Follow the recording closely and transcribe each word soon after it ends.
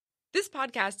This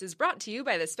podcast is brought to you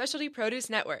by the Specialty Produce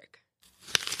Network.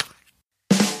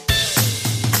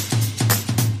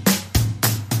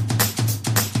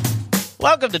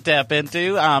 Welcome to Tap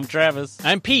Into. I'm Travis.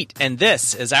 I'm Pete, and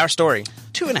this is our story.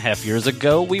 2.5 years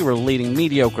ago, we were leading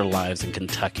mediocre lives in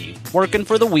Kentucky, working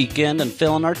for the weekend and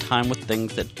filling our time with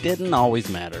things that didn't always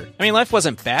matter. I mean, life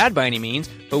wasn't bad by any means,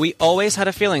 but we always had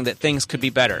a feeling that things could be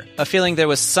better. A feeling there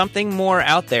was something more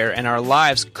out there and our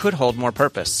lives could hold more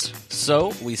purpose.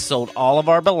 So, we sold all of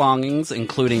our belongings,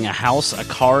 including a house, a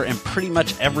car, and pretty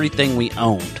much everything we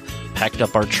owned. Packed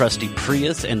up our trusty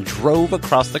Prius and drove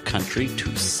across the country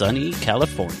to sunny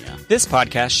California. This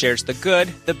podcast shares the good,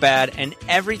 the bad, and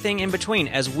everything in between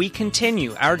as we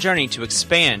continue our journey to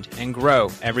expand and grow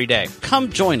every day.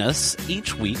 Come join us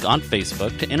each week on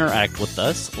Facebook to interact with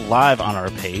us live on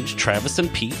our page, Travis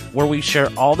and Pete, where we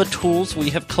share all the tools we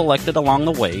have collected along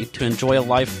the way to enjoy a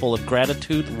life full of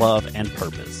gratitude, love, and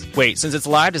purpose. Wait, since it's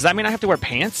live, does that mean I have to wear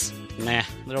pants? Nah,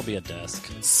 there'll be a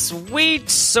desk. Sweet!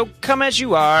 So come as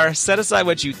you are, set aside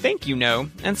what you think you know,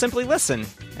 and simply listen.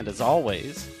 And as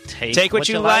always, take what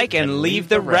you like and leave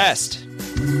the rest.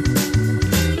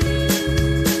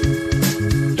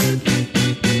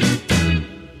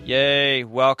 Yay,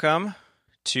 welcome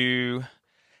to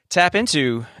Tap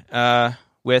Into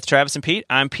with Travis and Pete.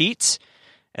 I'm Pete,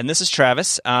 and this is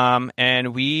Travis,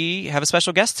 and we have a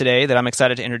special guest today that I'm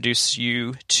excited to introduce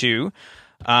you to.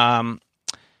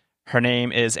 Her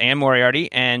name is Anne Moriarty,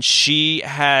 and she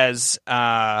has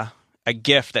a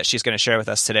gift that she's going to share with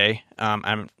us today.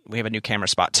 We have a new camera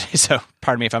spot today, so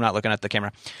pardon me if I'm not looking at the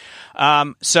camera.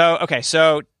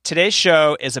 So today's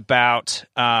show is about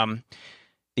the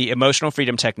emotional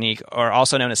freedom technique, or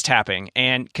also known as tapping.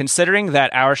 And considering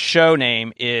that our show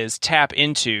name is Tap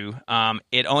Into,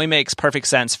 it only makes perfect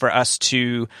sense for us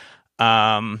to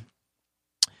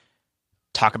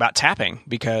talk about tapping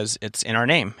because it's in our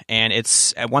name. And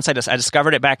it's once I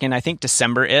discovered it back in, I think,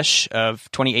 December-ish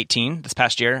of 2018, this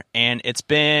past year. And it's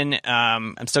been,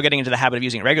 I'm still getting into the habit of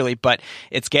using it regularly, but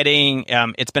it's been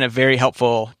a very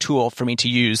helpful tool for me to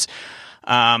use.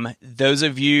 Those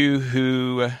of you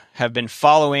who have been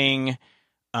following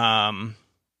the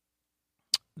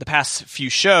past few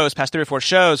shows, past 3 or 4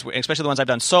 shows, especially the ones I've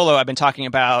done solo, I've been talking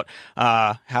about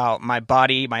how my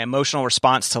body, my emotional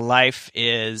response to life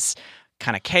is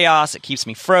kind of chaos. It keeps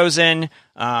me frozen.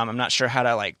 I'm not sure how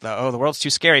to the world's too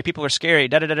scary. People are scary.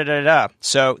 Da da da da da da.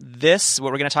 So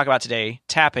what we're going to talk about today,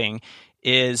 tapping,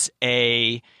 is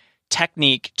a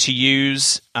technique to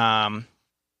use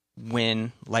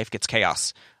when life gets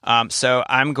chaos. So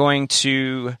I'm going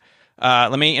to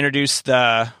let me introduce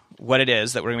what it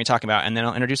is that we're going to be talking about, and then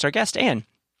I'll introduce our guest, Anne.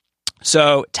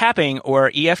 So tapping,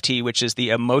 or EFT, which is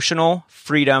the Emotional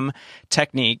Freedom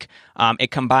Technique, it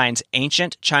combines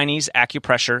ancient Chinese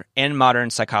acupressure and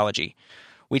modern psychology.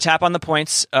 We tap on the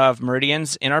points of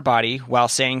meridians in our body while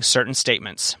saying certain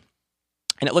statements.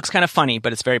 And it looks kind of funny,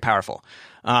 but it's very powerful.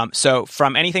 So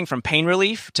from anything from pain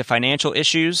relief to financial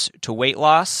issues to weight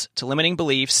loss to limiting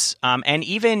beliefs, and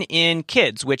even in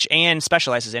kids, which Anne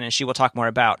specializes in and she will talk more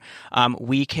about,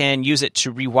 we can use it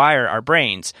to rewire our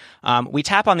brains. We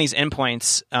tap on these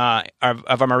endpoints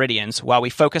of our meridians while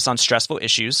we focus on stressful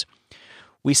issues.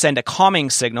 We send a calming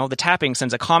signal. The tapping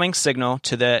sends a calming signal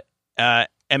to the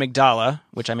amygdala,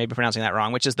 which I may be pronouncing that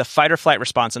wrong, which is the fight or flight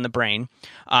response in the brain.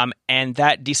 And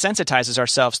that desensitizes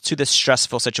ourselves to this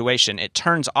stressful situation. It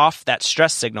turns off that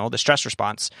stress signal, the stress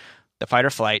response, the fight or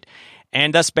flight,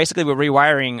 and thus basically we're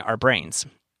rewiring our brains.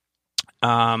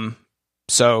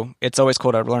 So it's always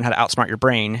cool to learn how to outsmart your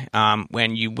brain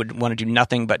when you would want to do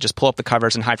nothing but just pull up the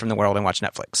covers and hide from the world and watch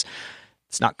Netflix.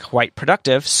 It's not quite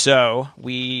productive, so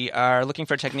we are looking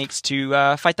for techniques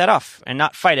to fight that off, and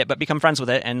not fight it, but become friends with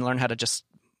it and learn how to just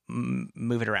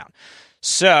move it around.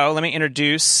 So let me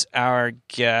introduce our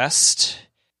guest,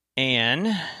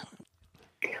 Anne.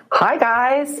 Hi,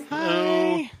 guys.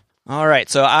 Hi. All right,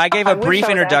 so I gave a brief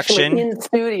introduction. In the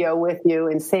studio with you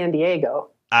in San Diego.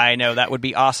 I know, that would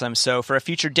be awesome. So for a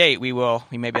future date, we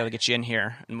may be able to get you in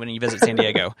here when you visit San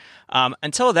Diego.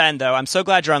 Until then, though, I'm so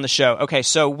glad you're on the show. Okay,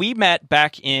 so we met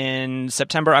back in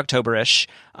September, October-ish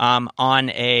on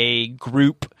a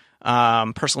group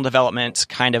personal development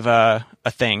kind of a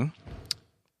thing.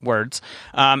 Words.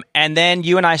 And then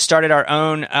you and I started our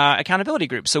own accountability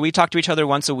group. So we talk to each other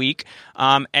once a week,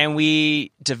 and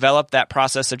we developed that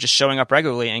process of just showing up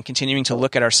regularly and continuing to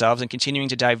look at ourselves and continuing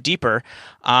to dive deeper.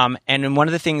 And then one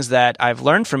of the things that I've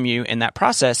learned from you in that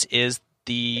process is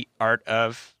the art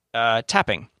of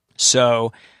tapping.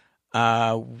 So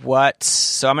I'm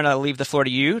going to leave the floor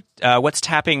to you. What's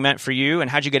tapping meant for you, and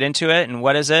how'd you get into it, and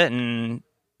what is it? And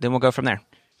then we'll go from there.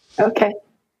 Okay.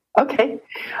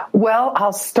 Well,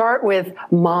 I'll start with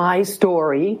my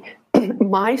story.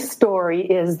 My story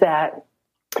is that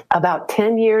about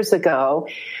 10 years ago,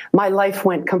 my life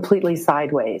went completely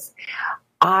sideways.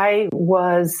 I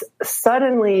was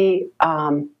suddenly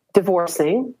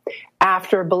divorcing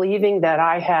after believing that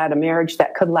I had a marriage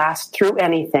that could last through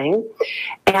anything.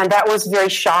 And that was very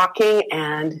shocking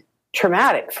and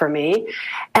traumatic for me.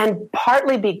 And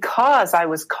partly because I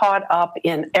was caught up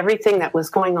in everything that was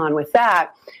going on with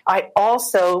that, I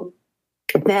also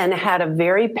then had a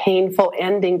very painful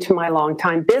ending to my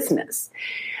longtime business,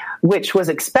 which was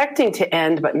expecting to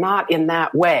end, but not in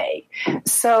that way.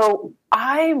 So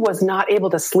I was not able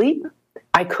to sleep.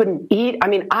 I couldn't eat. I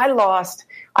mean, I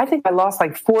think I lost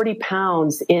like 30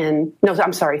 pounds in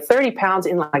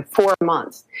like 4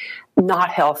 months. Not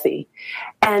healthy.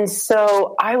 And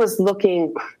so I was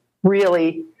looking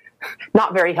really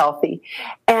not very healthy.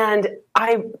 And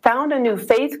I found a new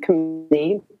faith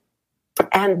community.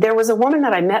 And there was a woman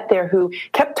that I met there who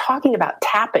kept talking about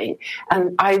tapping.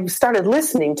 And I started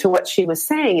listening to what she was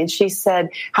saying. And she said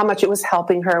how much it was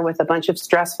helping her with a bunch of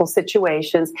stressful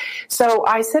situations. So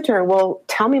I said to her, well,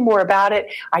 tell me more about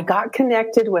it. I got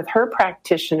connected with her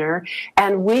practitioner,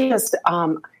 and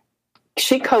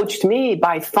she coached me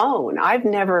by phone. I've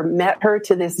never met her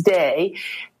to this day.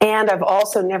 And I've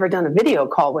also never done a video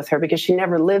call with her because she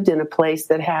never lived in a place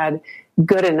that had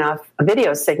good enough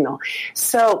video signal.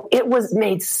 So it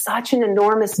made such an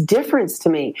enormous difference to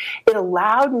me. It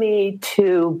allowed me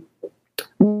to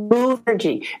move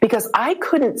energy because I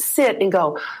couldn't sit and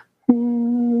go,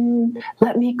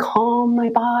 let me calm my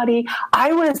body.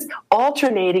 I was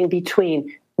alternating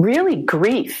between really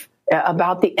grief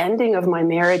about the ending of my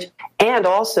marriage and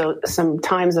also some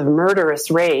times of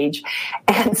murderous rage.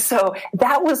 And so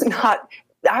I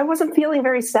wasn't feeling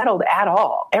very settled at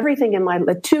all. Everything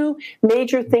the two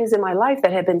major things in my life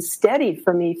that had been steady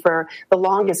for me for the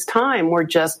longest time were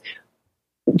just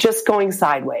going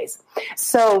sideways.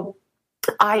 So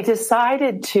I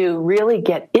decided to really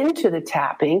get into the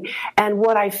tapping. And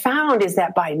what I found is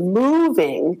that by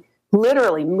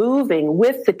literally moving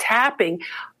with the tapping,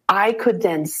 I could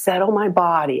then settle my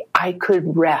body. I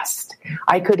could rest.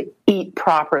 I could eat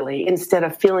properly instead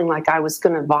of feeling like I was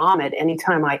going to vomit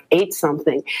anytime I ate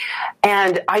something.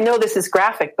 And I know this is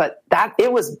graphic, but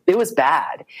it was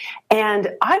bad. And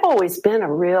I've always been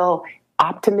a real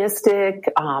optimistic,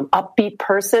 upbeat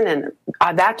person,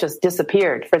 and that just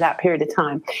disappeared for that period of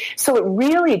time. So it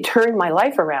really turned my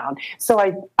life around. So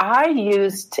I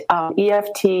used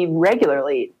EFT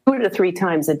regularly, 2 to 3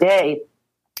 times a day,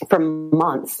 for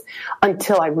months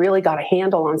until I really got a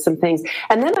handle on some things.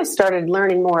 And then I started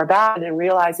learning more about it and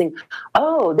realizing,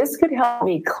 this could help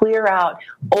me clear out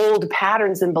old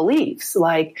patterns and beliefs.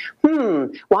 Like,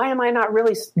 why am I not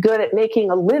really good at making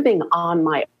a living on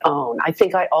my own? I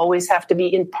think I always have to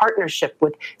be in partnership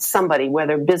with somebody,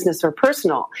 whether business or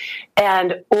personal.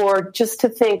 Or just to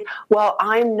think, well,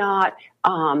 I'm not,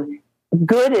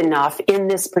 good enough in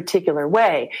this particular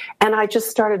way. And I just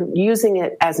started using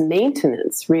it as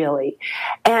maintenance, really.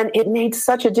 And it made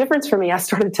such a difference for me. I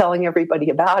started telling everybody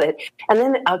about it. And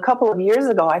then a couple of years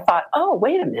ago, I thought,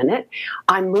 wait a minute.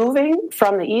 I'm moving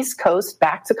from the East Coast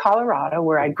back to Colorado,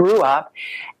 where I grew up.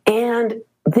 And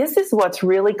this is what's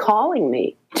really calling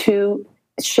me to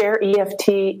share EFT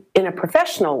in a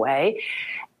professional way.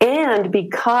 And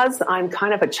because I'm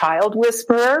kind of a child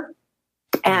whisperer,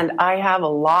 and I have a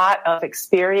lot of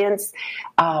experience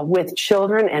with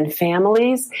children and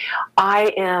families,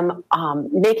 I am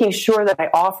making sure that I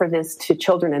offer this to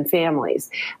children and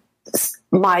families.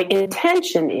 My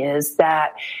intention is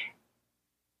that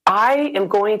I am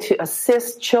going to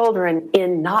assist children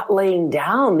in not laying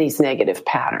down these negative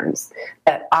patterns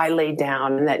that I laid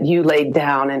down and that you laid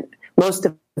down and most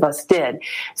of us did.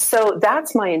 So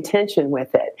that's my intention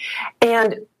with it.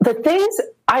 And the things,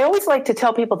 I always like to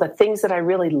tell people the things that I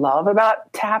really love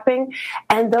about tapping,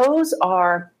 and those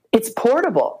are, it's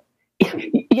portable.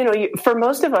 For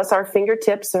most of us, our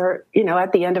fingertips are,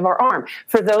 at the end of our arm.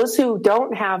 For those who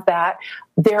don't have that,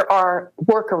 there are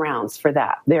workarounds for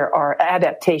that. There are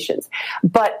adaptations.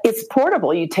 But it's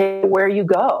portable. You take it where you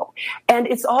go. And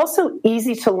it's also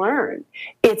easy to learn.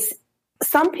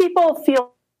 Some people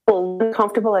feel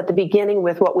uncomfortable at the beginning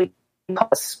with what we call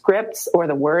scripts or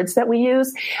the words that we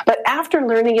use. But after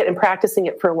learning it and practicing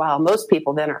it for a while, most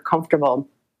people then are comfortable.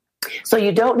 So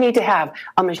you don't need to have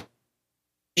a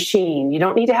machine. You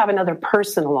don't need to have another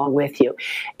person along with you.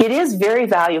 It is very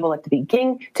valuable at the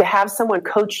beginning to have someone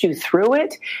coach you through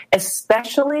it,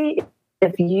 especially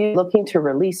if you're looking to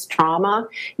release trauma,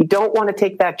 you don't want to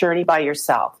take that journey by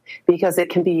yourself because it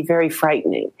can be very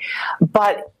frightening.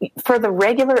 But for the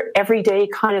regular, everyday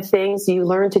kind of things, you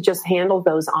learn to just handle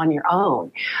those on your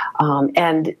own.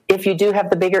 And if you do have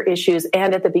the bigger issues,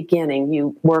 and at the beginning,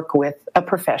 you work with a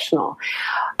professional.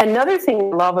 Another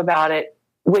thing I love about it,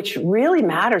 which really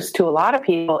matters to a lot of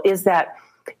people, is that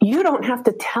you don't have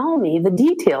to tell me the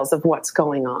details of what's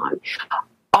going on.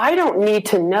 I don't need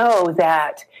to know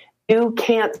that you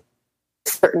can't a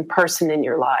certain person in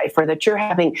your life, or that you're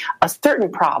having a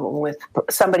certain problem with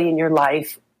somebody in your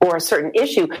life or a certain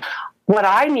issue. What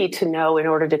I need to know in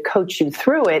order to coach you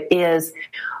through it is,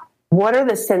 what are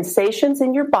the sensations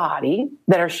in your body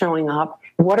that are showing up?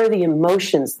 What are the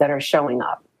emotions that are showing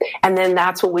up? And then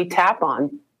that's what we tap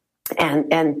on.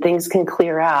 And things can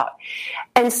clear out.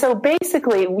 And so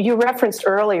basically, you referenced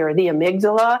earlier the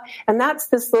amygdala, and that's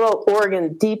this little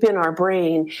organ deep in our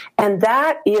brain. And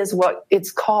that is what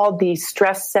it's called, the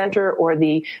stress center, or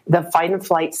the fight and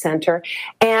flight center.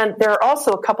 And there are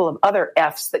also a couple of other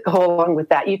F's that go along with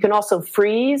that. You can also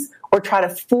freeze or try to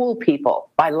fool people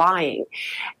by lying.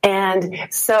 And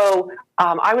so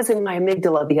I was in my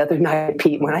amygdala the other night,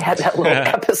 Pete, when I had that little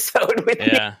episode with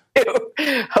you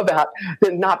about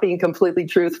not being completely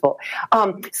truthful.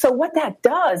 So what that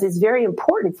does is very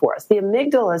important for us. The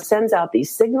amygdala sends out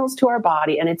these signals to our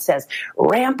body, and it says,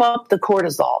 ramp up the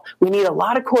cortisol. We need a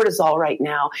lot of cortisol right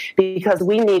now because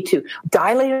we need to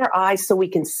dilate our eyes so we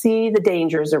can see the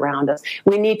dangers around us.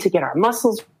 We need to get our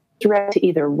muscles ready to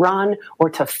either run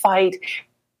or to fight.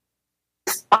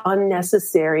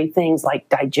 Unnecessary things like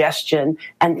digestion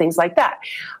and things like that.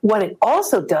 What it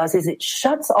also does is it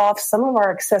shuts off some of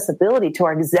our accessibility to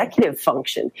our executive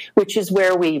function, which is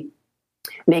where we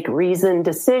make reasoned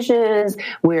decisions,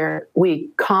 where we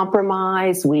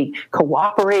compromise, we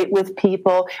cooperate with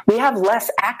people. We have less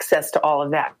access to all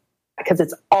of that because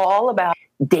it's all about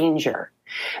danger.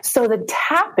 So the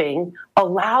tapping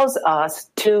allows us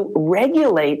to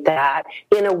regulate that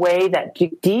in a way that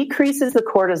decreases the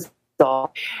cortisol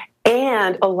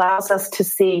and allows us to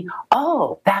see,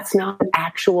 oh, that's not an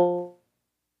actual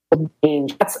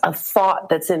danger. That's a thought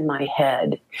that's in my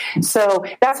head. So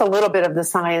that's a little bit of the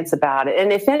science about it.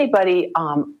 And if anybody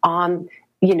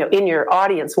in your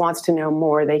audience wants to know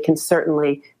more, they can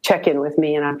certainly check in with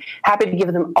me, and I'm happy to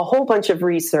give them a whole bunch of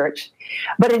research.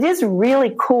 But it is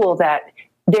really cool that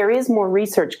there is more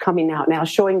research coming out now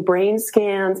showing brain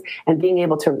scans and being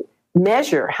able to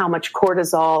measure how much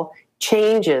cortisol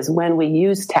changes when we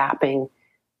use tapping,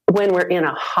 when we're in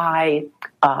a high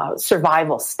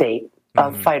survival state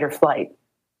of fight or flight.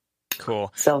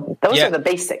 Cool. So those are the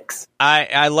basics.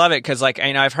 I love it because, like,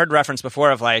 I've heard reference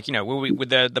before of, like, with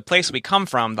the place we come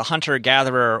from, the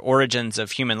hunter-gatherer origins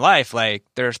of human life. Like,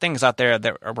 there's things out there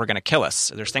that were going to kill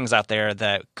us. There's things out there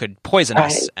that could poison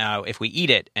us if we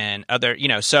eat it, and other.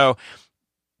 So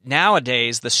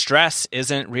nowadays the stress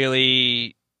isn't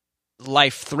really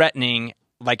life-threatening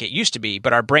like it used to be,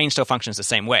 but our brain still functions the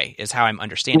same way, is how I'm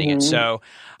understanding it. So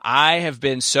I have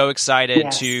been so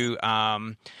excited to,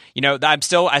 I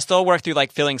still work through,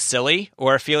 like, feeling silly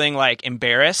or feeling like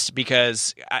embarrassed,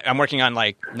 because I'm working on,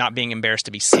 like, not being embarrassed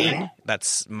to be seen.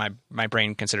 That's my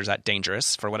brain considers that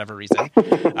dangerous for whatever reason.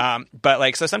 But,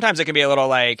 like, so sometimes it can be a little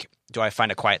like, do I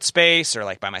find a quiet space or,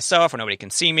 like, by myself where nobody can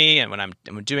see me, and when I'm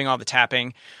doing all the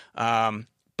tapping,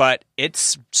 but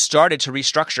it's started to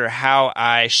restructure how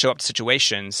I show up to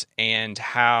situations and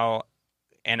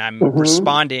I'm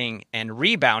responding and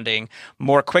rebounding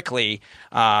more quickly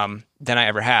than I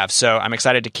ever have. So I'm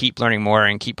excited to keep learning more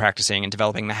and keep practicing and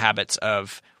developing the habits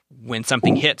of, when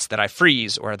something hits, that I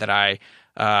freeze, or that I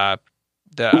the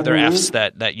other F's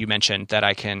that you mentioned, that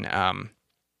I can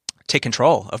take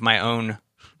control of my own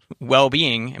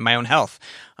well-being and my own health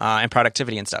and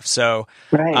productivity and stuff. So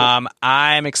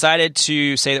I'm excited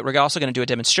to say that we're also going to do a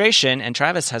demonstration, and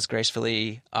Travis has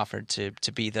gracefully offered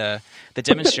to be the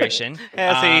demonstration.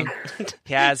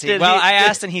 Has he? Well, I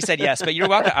asked and he said yes, but you're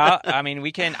welcome. I'm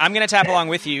going to tap along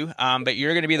with you, but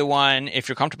you're going to be the one, if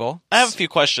you're comfortable. I have a few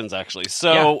questions, actually.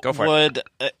 So go for it.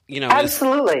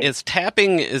 Absolutely. Is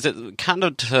tapping, is it kind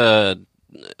of to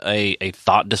a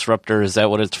thought disruptor? Is that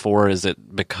what it's for? Is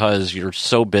it because you're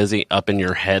so busy up in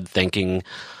your head thinking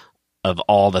of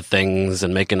all the things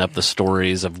and making up the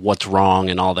stories of what's wrong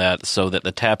and all that, so that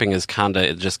the tapping is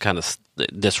it just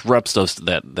disrupts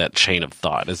that chain of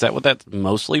thought? Is that what that's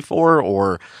mostly for,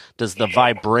 or does the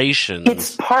vibrations?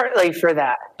 It's partly for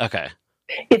that. Okay.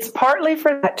 It's partly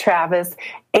for that, Travis,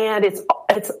 and it's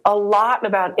a lot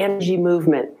about energy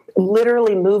movement,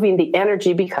 literally moving the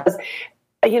energy, because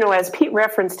as Pete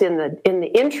referenced in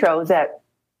the intro, that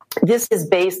this is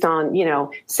based on,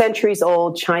 centuries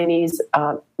old Chinese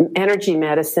energy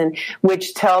medicine,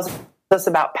 which tells us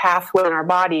about pathways in our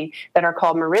body that are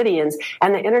called meridians.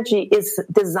 And the energy is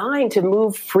designed to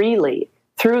move freely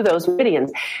through those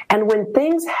meridians. And when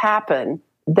things happen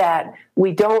that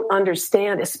we don't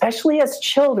understand, especially as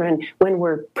children, when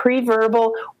we're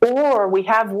pre-verbal or we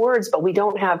have words, but we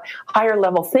don't have higher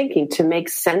level thinking to make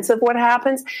sense of what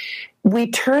happens, we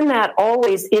turn that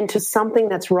always into something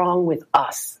that's wrong with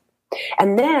us.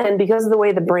 And then, because of the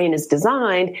way the brain is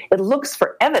designed, it looks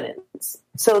for evidence.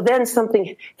 So then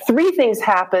three things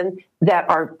happen that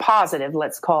are positive,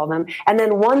 let's call them. And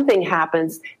then one thing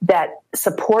happens that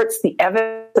supports the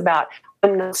evidence about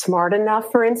I'm not smart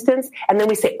enough, for instance. And then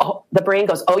we say, the brain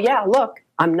goes, oh yeah, look,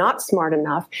 I'm not smart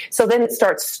enough. So then it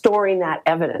starts storing that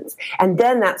evidence. And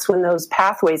then that's when those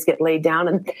pathways get laid down.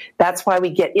 And that's why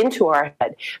we get into our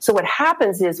head. So what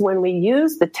happens is when we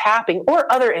use the tapping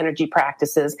or other energy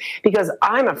practices, because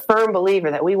I'm a firm believer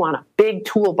that we want a big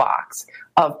toolbox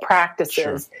of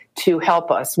practices to help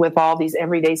us with all these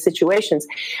everyday situations.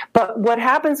 But what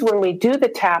happens when we do the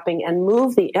tapping and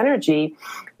move the energy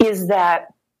is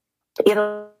that it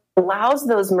allows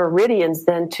those meridians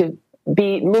then to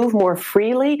move more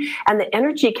freely, and the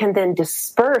energy can then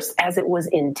disperse as it was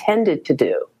intended to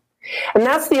do. And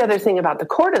that's the other thing about the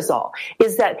cortisol,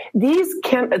 is that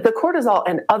the cortisol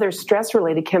and other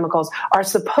stress-related chemicals are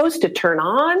supposed to turn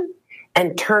on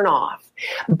and turn off.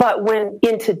 But when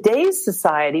in today's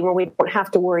society, when we don't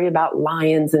have to worry about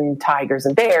lions and tigers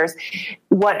and bears,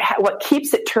 what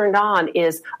keeps it turned on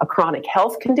is a chronic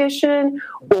health condition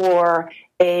or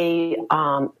a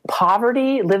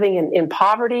poverty, living in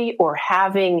poverty, or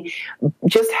having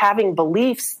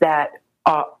beliefs that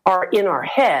are in our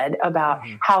head about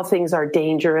how things are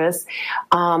dangerous,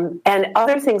 and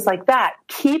other things like that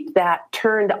keep that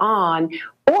turned on,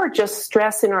 or just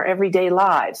stress in our everyday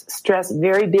lives,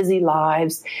 very busy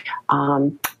lives,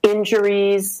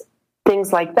 injuries,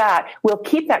 things like that will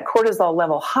keep that cortisol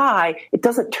level high. It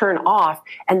doesn't turn off.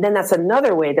 And then that's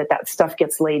another way that stuff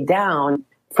gets laid down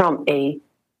from a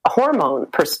hormone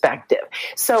perspective.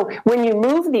 So when you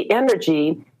move the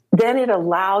energy, then it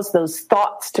allows those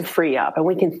thoughts to free up, and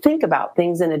we can think about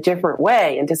things in a different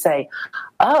way and to say,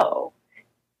 oh,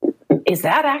 is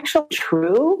that actually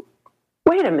true?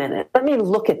 Wait a minute, let me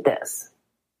look at this.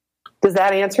 Does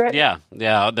that answer it? Yeah.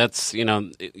 That's,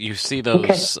 you see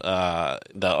those,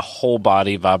 the whole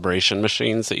body vibration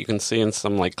machines that you can see in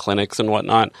some like clinics and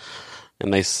whatnot.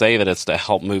 And they say that it's to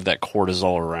help move that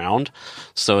cortisol around.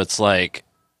 So it's like,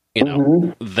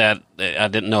 that I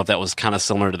didn't know if that was kind of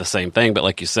similar to the same thing, but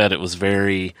like you said, it was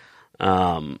very,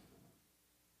 you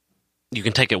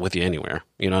can take it with you anywhere.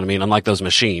 You know what I mean? Unlike those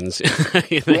machines,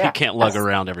 you can't lug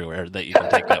around everywhere, that you can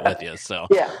take that with you. So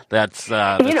that's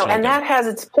and that has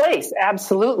its place,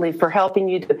 absolutely, for helping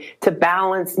you to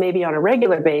balance maybe on a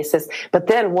regular basis. But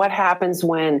then what happens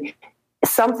when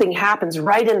something happens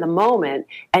right in the moment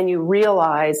and you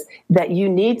realize that you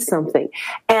need something?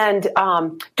 And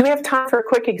do we have time for a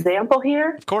quick example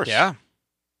here? Of course. Yeah.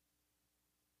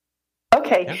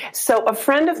 Okay, so a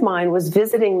friend of mine was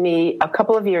visiting me a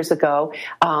couple of years ago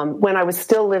when I was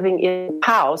still living in the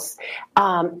house,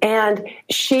 and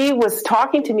she was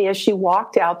talking to me as she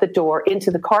walked out the door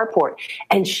into the carport,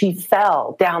 and she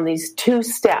fell down these 2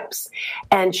 steps,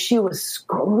 and she was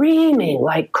screaming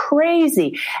like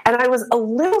crazy, and I was a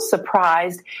little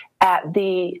surprised at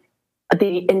the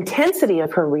intensity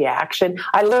of her reaction.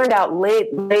 I learned out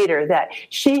later that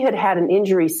she had an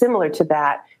injury similar to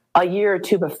that a year or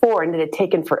 2 before, and it had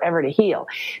taken forever to heal.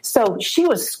 So she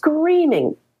was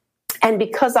screaming. And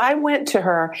because I went to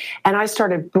her and I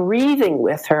started breathing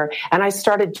with her, and I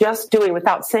started just doing,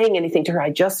 without saying anything to her, I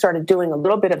just started doing a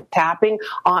little bit of tapping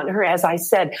on her. As I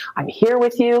said, I'm here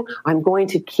with you. I'm going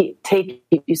to keep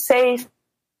you safe.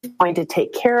 I'm going to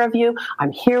take care of you.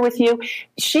 I'm here with you.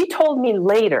 She told me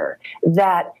later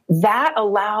that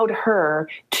allowed her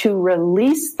to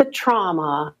release the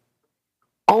trauma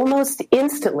almost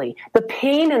instantly. The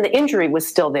pain and the injury was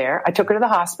still there. I took her to the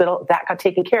hospital. That got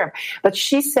taken care of. But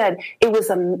she said it was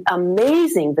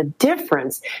amazing, the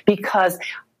difference, because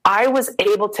I was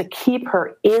able to keep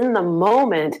her in the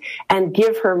moment and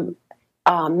give her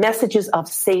messages of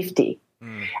safety.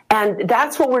 And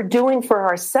that's what we're doing for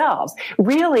ourselves.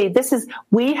 Really,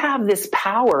 we have this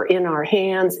power in our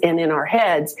hands and in our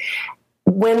heads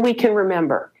when we can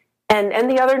remember.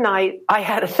 And the other night I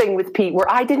had a thing with Pete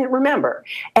where I didn't remember,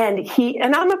 and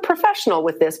I'm a professional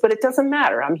with this, but it doesn't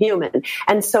matter. I'm human.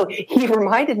 And so he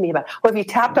reminded me about, well, have you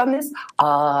tapped on this?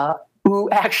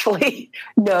 Actually,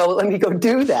 no, let me go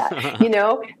do that,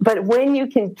 But when you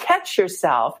can catch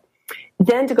yourself,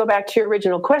 then to go back to your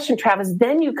original question, Travis,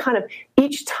 then you kind of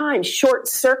each time short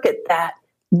circuit that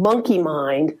monkey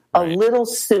mind a little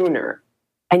sooner,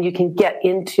 and you can get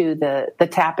into the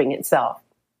tapping itself.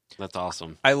 That's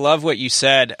awesome. I love what you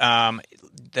said,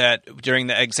 that during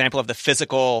the example of the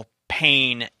physical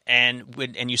pain and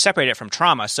you separate it from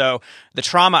trauma. So the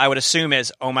trauma, I would assume,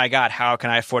 is, oh my God, how can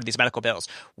I afford these medical bills?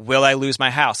 Will I lose my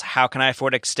house? How can I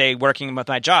afford to stay working with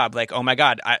my job? Like, oh my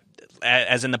God,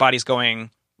 as in the body's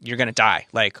going, you're going to die.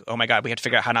 Like, oh my God, we have to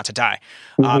figure out how not to die.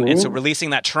 And so releasing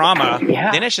that trauma,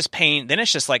 then it's just pain. Then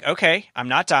it's just like, okay, I'm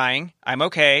not dying. I'm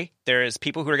okay. There's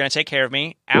people who are going to take care of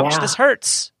me. Ouch, this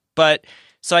hurts. But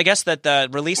so I guess that the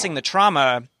releasing the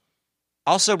trauma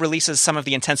also releases some of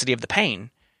the intensity of the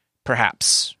pain,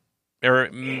 perhaps. Or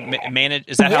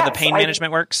is that how the pain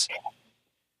management works?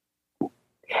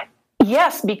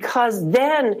 Yes, because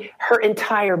then her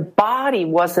entire body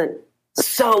wasn't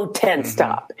so tensed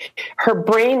up. Her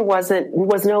brain was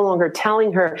no longer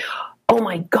telling her, oh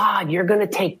my God, you're going to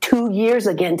take 2 years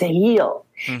again to heal.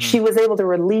 She was able to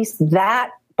release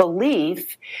that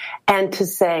belief and to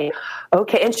say,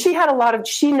 okay. And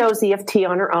she knows EFT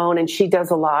on her own, and she had done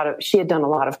a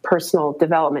lot of personal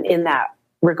development in that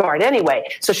regard anyway.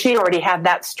 So she already had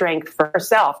that strength for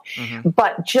herself,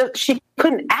 but she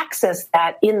couldn't access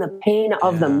that in the pain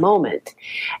of the moment.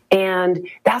 And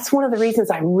that's one of the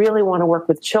reasons I really want to work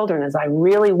with children, is I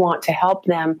really want to help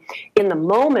them in the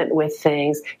moment with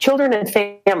things. Children and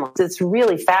families, it's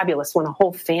really fabulous when a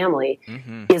whole family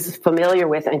is familiar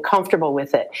with and comfortable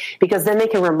with it, because then they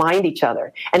can remind each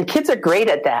other. And kids are great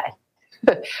at that.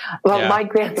 My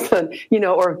grandson,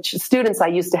 or students I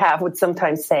used to have would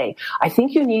sometimes say, I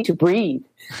think you need to breathe.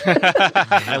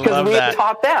 Because we had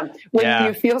taught them, when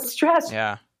you feel stressed,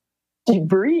 you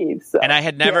breathe. So, and I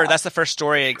had never, that's the first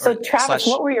story. So Travis,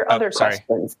 what were your other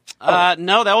questions?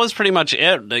 No, that was pretty much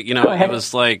it. It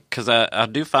was like, because I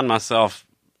do find myself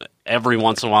every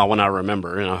once in a while, when I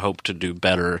remember, and I hope to do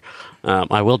better,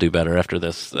 I will do better after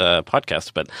this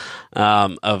podcast, but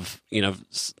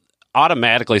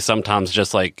automatically sometimes,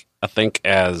 just like I think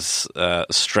as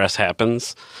stress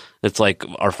happens, it's like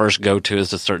our first go-to is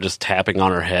to start just tapping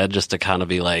on our head, just to kind of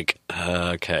be like,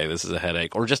 okay, this is a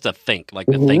headache, or just to think, like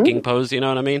the thinking pose, you know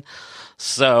what I mean?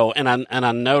 So, and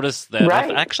I noticed that,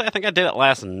 I think I did it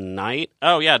last night.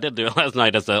 Oh yeah, I did do it last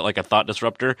night as a thought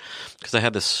disruptor, because I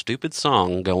had this stupid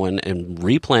song going and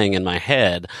replaying in my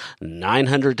head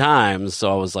 900 times.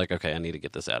 So I was like, okay, I need to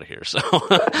get this out of here. So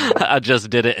I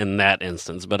just did it in that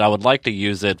instance, but I would like to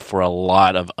use it for a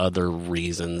lot of other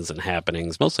reasons and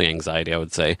happenings, mostly anxiety, I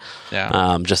would say.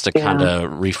 Just to kind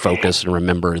of refocus and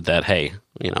remember that, hey,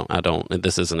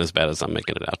 this isn't as bad as I'm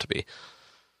making it out to be.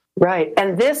 Right.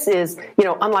 And this is,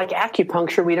 unlike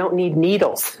acupuncture, we don't need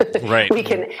needles. Right. we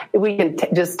can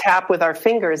just tap with our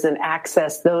fingers and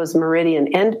access those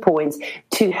meridian endpoints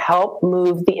to help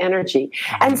move the energy.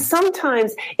 And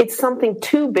sometimes it's something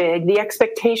too big. The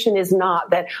expectation is not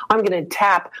that I'm going to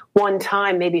tap one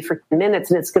time, maybe for 10 minutes,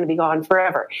 and it's going to be gone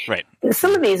forever. Right.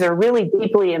 Some of these are really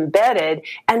deeply embedded.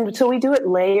 And so we do it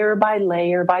layer by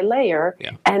layer by layer,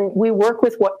 and we work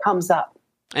with what comes up.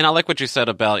 And I like what you said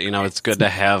about, it's good to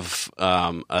have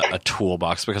a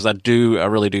toolbox, because I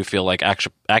really do feel like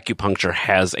acupuncture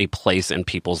has a place in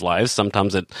people's lives.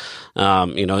 Sometimes it,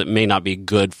 it may not be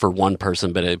good for one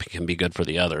person, but it can be good for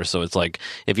the other. So it's like,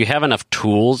 if you have enough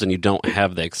tools and you don't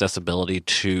have the accessibility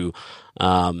to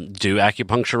do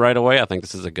acupuncture right away, I think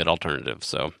this is a good alternative.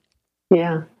 So,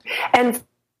 yeah. And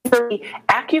for me,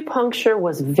 acupuncture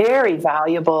was very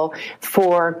valuable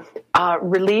for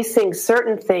releasing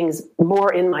certain things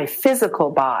more in my physical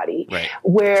body,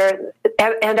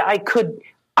 and I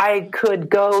could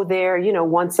go there,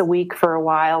 once a week for a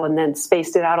while, and then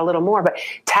spaced it out a little more. But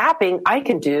tapping, I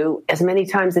can do as many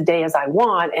times a day as I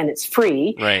want, and it's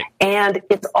free. Right. And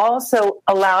it's also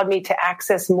allowed me to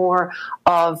access more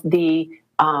of the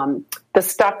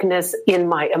stuckness in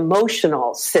my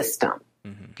emotional system.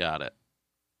 Got it.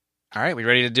 All right, we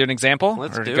ready to do an example?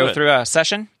 Let's go through a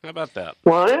session? How about that?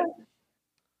 Want it?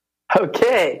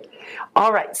 Okay.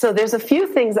 All right. So there's a few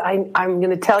things I'm going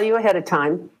to tell you ahead of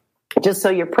time, just so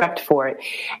you're prepped for it.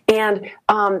 And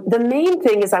the main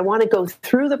thing is I want to go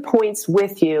through the points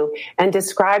with you and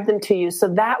describe them to you. So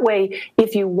that way,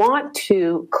 if you want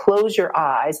to close your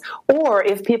eyes, or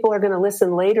if people are going to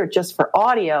listen later just for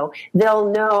audio,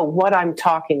 they'll know what I'm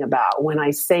talking about when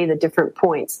I say the different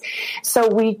points. So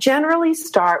we generally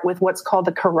start with what's called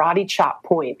the karate chop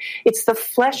point. It's the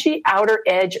fleshy outer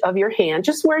edge of your hand,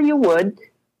 just where you would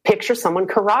picture someone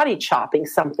karate chopping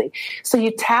something. So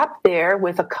you tap there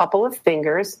with a couple of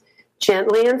fingers,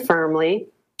 gently and firmly,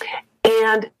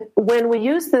 And when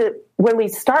we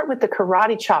start with the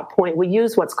karate chop point, we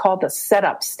use what's called the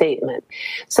setup statement.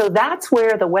 So that's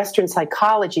where the Western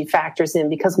psychology factors in,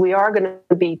 because we are going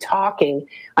to be talking.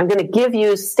 I'm going to give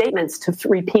you statements to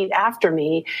repeat after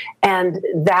me, and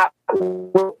that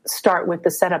will start with the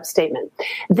setup statement.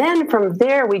 Then from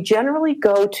there, we generally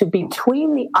go to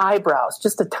between the eyebrows,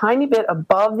 just a tiny bit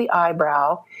above the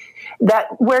eyebrow,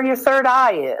 that where your third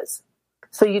eye is.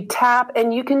 So you tap,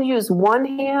 and you can use one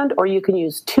hand or you can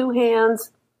use two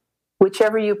hands,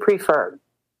 whichever you prefer.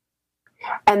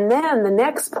 And then the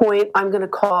next point I'm going to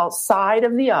call side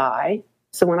of the eye.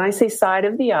 So when I say side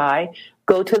of the eye,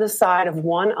 go to the side of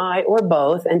one eye or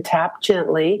both and tap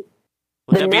gently.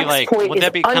 Would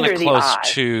that be kind of close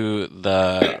to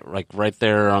the, like right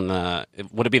there on the,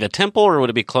 would it be the temple, or would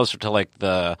it be closer to like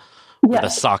the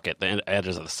socket, the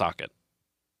edges of the socket?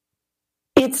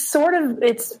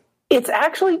 It's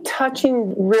actually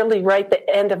touching really right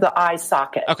the end of the eye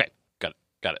socket. Okay, got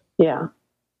it. Yeah.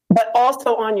 But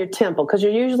also on your temple, because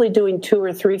you're usually doing 2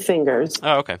 or 3 fingers.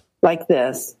 Oh, okay. Like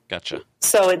this. Gotcha.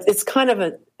 So it's kind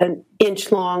of an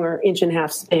inch long or inch and a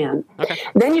half span. Okay.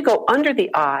 Then you go under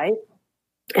the eye,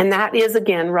 and that is,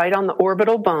 again, right on the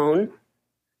orbital bone.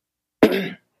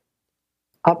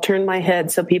 I'll turn my head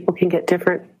so people can get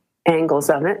different angles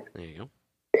of it. There you go.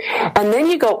 And then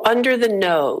you go under the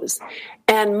nose.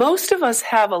 And most of us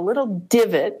have a little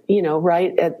divot,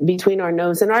 right between our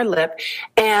nose and our lip.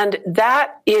 And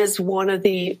that is one of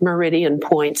the meridian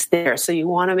points there. So you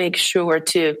want to make sure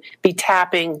to be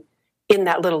tapping in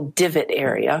that little divot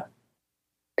area.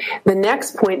 The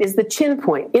next point is the chin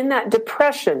point. In that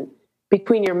depression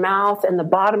between your mouth and the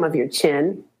bottom of your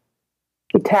chin,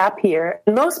 you tap here.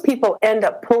 And most people end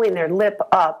up pulling their lip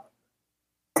up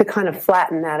to kind of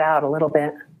flatten that out a little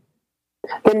bit.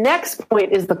 The next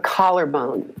point is the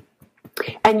collarbone.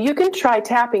 And you can try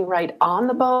tapping right on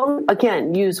the bone.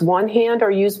 Again, use one hand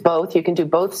or use both. You can do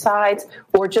both sides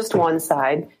or just one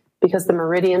side, because the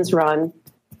meridians run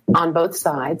on both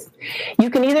sides. You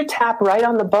can either tap right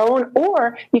on the bone,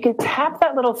 or you can tap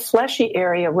that little fleshy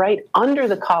area right under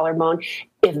the collarbone.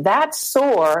 If that's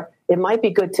sore, it might be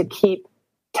good to keep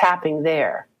tapping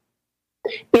there.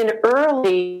 In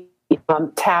early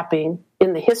tapping,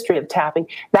 in the history of tapping,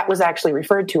 that was actually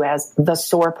referred to as the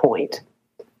sore point.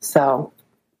 So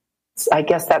I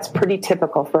guess that's pretty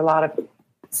typical for a lot of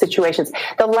situations.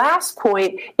 The last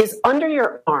point is under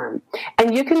your arm,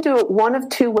 and you can do it one of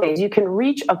 2 ways. You can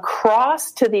reach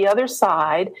across to the other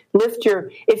side,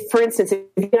 for instance, if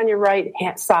you're on your right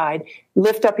hand side,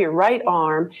 lift up your right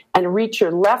arm and reach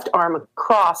your left arm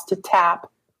across to tap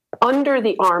under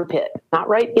the armpit, not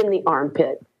right in the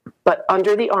armpit, but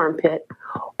under the armpit.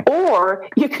 Or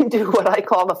you can do what I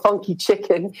call the funky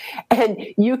chicken, and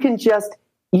you can just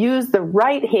use the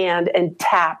right hand and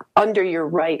tap under your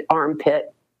right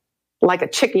armpit like a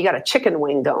chicken. You got a chicken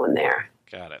wing going there.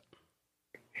 Got it.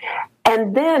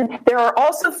 And then there are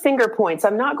also finger points.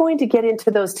 I'm not going to get into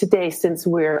those today since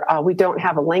we don't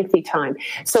have a lengthy time.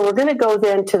 So we're going to go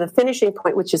then to the finishing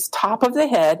point, which is top of the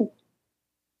head.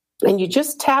 And you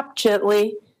just tap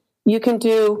gently. You can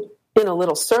do in a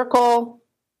little circle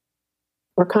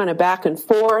or kind of back and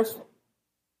forth.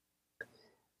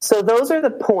 So those are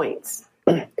the points.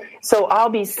 So I'll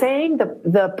be saying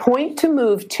the point to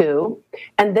move to,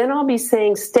 and then I'll be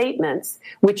saying statements,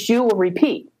 which you will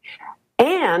repeat.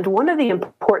 And one of the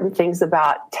important things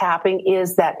about tapping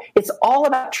is that it's all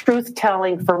about truth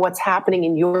telling for what's happening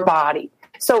in your body.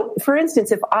 So, for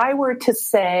instance, if I were to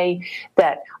say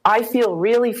that I feel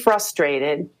really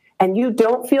frustrated and you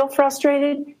don't feel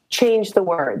frustrated, change the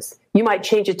words. You might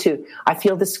change it to, I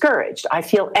feel discouraged, I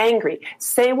feel angry.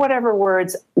 Say whatever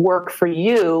words work for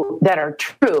you that are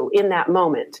true in that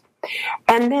moment.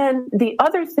 And then the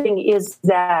other thing is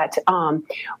that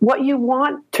what you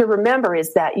want to remember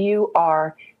is that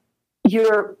you're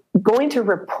going to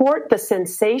report the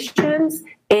sensations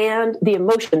and the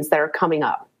emotions that are coming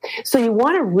up. So you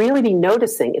want to really be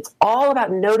noticing. It's all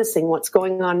about noticing what's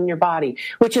going on in your body,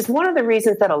 which is one of the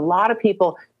reasons that a lot of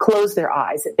people close their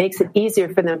eyes. It makes it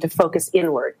easier for them to focus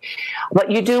inward.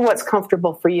 But you do what's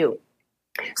comfortable for you.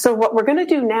 So what we're going to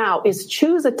do now is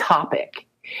choose a topic.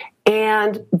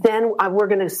 And then we're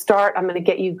going to start. I'm going to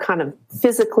get you kind of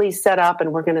physically set up,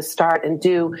 and we're going to start and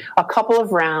do a couple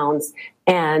of rounds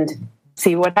and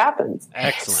see what happens.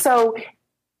 Excellent.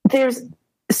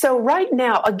 So right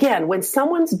now, again, when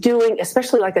someone's doing,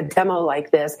 especially like a demo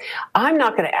like this, I'm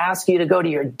not going to ask you to go to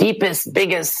your deepest,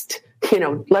 biggest,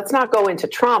 let's not go into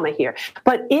trauma here.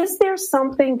 But is there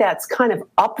something that's kind of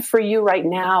up for you right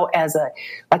now as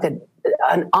an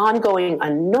ongoing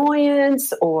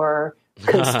annoyance or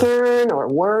concern or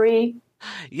worry?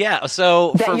 Yeah.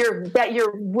 So that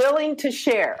you're willing to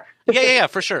share. Yeah,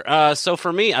 for sure. So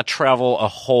for me, I travel a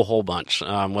whole bunch,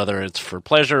 whether it's for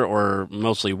pleasure or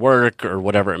mostly work or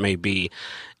whatever it may be.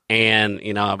 And,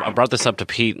 I brought this up to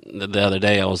Pete the other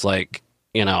day. I was like,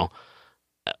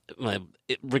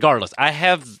 regardless, I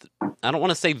don't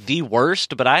want to say the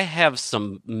worst, but I have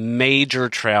some major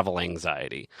travel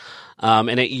anxiety.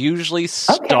 And it usually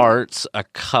starts a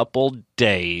couple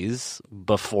days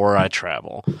before I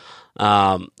travel.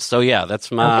 So yeah,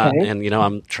 that's and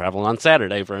I'm traveling on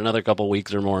Saturday for another couple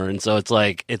weeks or more. And so it's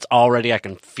like, it's already, I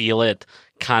can feel it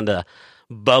kind of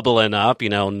bubbling up,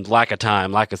 lack of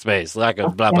time, lack of space, lack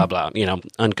of blah, blah, blah,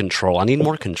 uncontrol. I need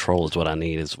more control is what I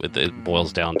need is what it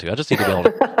boils down to. I just need to be able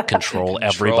to control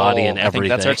everybody and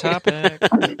everything. I think that's our topic.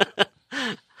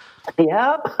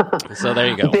 Yep. So there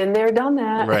you go. Been there, done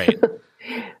that. Right.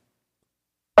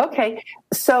 Okay,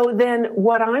 so then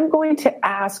what I'm going to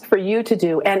ask for you to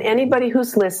do, and anybody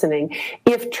who's listening,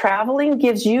 if traveling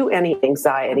gives you any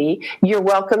anxiety, you're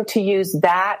welcome to use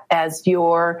that as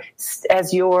your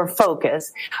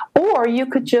focus, or you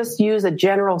could just use a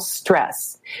general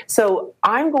stress. So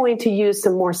I'm going to use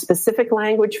some more specific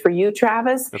language for you,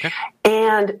 Travis,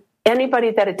 and anybody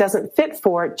that it doesn't fit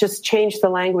for, just change the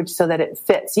language so that it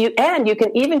fits you. And you can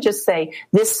even just say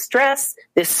this stress,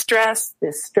 this stress,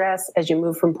 this stress as you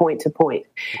move from point to point.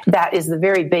 That is the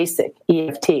very basic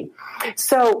EFT.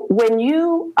 So when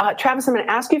you, Travis, I'm going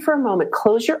to ask you for a moment,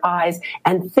 close your eyes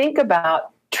and think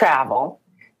about travel,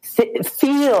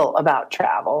 feel about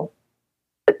travel,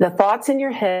 the thoughts in your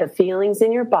head, the feelings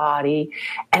in your body,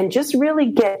 and just really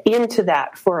get into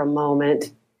that for a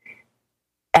moment.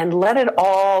 And let it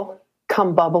all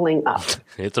come bubbling up.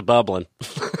 It's a bubbling.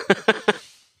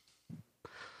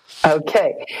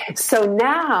 Okay. So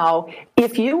now,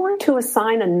 if you were to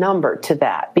assign a number to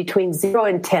that between 0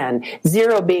 and 10,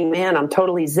 0 being, man, I'm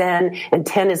totally zen, and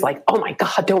 10 is like, oh my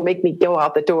God, don't make me go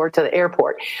out the door to the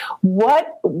airport.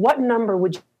 What number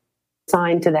would you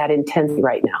assign to that intensity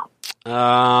right now?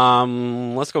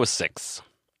 Let's go with 6.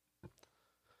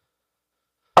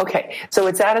 Okay, so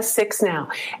it's at a 6 now.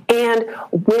 And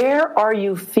where are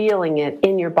you feeling it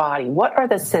in your body? What are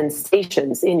the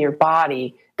sensations in your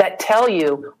body that tell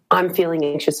you I'm feeling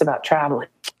anxious about traveling?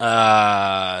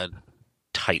 Tight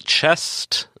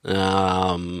chest,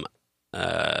 tight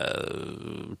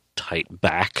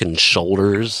back and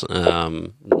shoulders,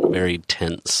 very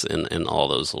tense in all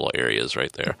those little areas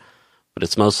right there. But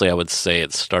it's mostly, I would say,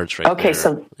 it starts right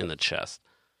there in the chest.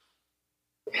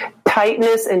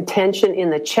 Tightness and tension in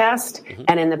the chest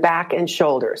and in the back and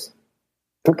shoulders.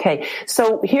 Okay,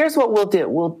 so here's what we'll do.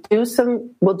 We'll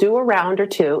do a round or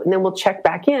two, and then we'll check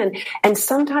back in. And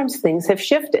sometimes things have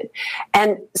shifted.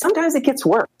 And sometimes it gets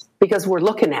worse because we're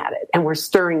looking at it and we're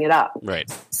stirring it up.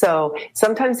 Right. So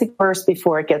sometimes it gets worse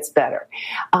before it gets better.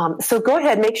 So go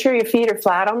ahead, make sure your feet are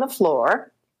flat on the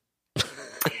floor.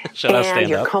 Should I stand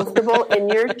you're up? comfortable in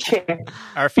your chair.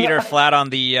 Our feet are flat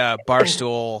on the bar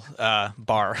stool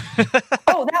bar.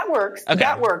 Oh, that works. Okay.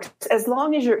 That works. As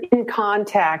long as you're in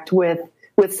contact with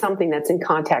something that's in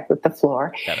contact with the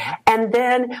floor. Okay. And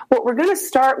then what we're going to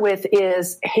start with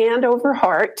is hand over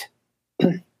heart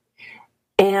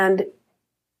and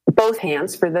both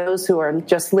hands, for those who are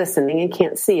just listening and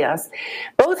can't see us,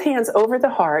 both hands over the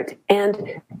heart,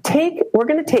 and we're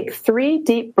going to take 3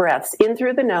 deep breaths in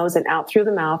through the nose and out through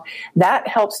the mouth. That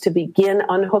helps to begin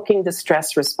unhooking the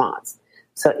stress response.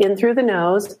 So in through the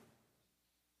nose,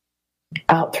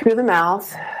 out through the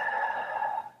mouth,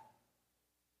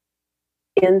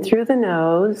 in through the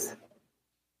nose,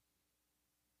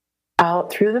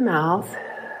 out through the mouth,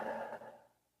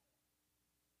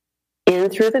 in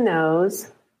through the nose,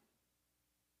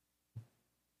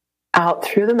 out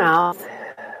through the mouth.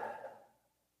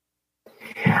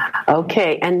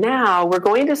 Okay, and now we're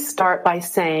going to start by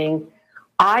saying,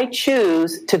 I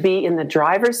choose to be in the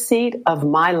driver's seat of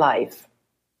my life.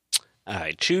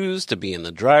 I choose to be in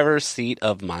the driver's seat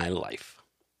of my life.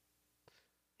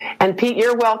 And Pete,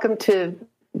 you're welcome to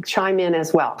chime in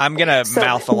as well. I'm going to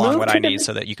mouth along what I need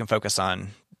so that you can focus on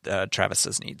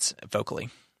Travis's needs vocally.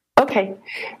 Okay,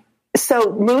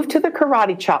 so move to the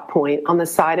karate chop point on the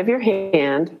side of your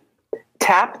hand.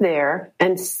 Tap there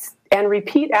and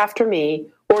repeat after me,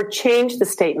 or change the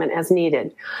statement as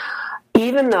needed.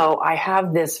 Even though I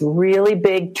have this really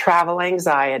big travel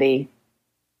anxiety.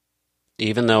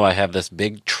 Even though I have this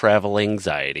big travel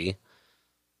anxiety.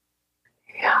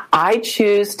 I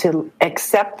choose to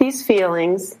accept these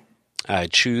feelings. I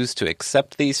choose to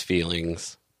accept these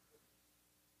feelings.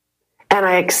 And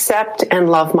I accept and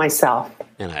love myself.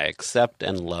 And I accept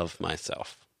and love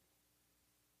myself.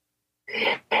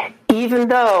 Even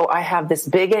though I have this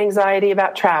big anxiety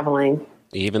about traveling,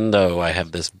 even though I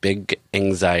have this big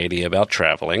anxiety about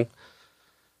traveling,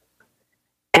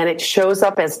 and it shows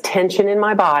up as tension in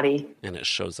my body,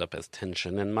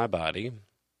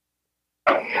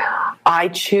 I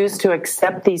choose to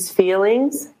accept these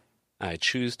feelings. I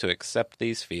choose to accept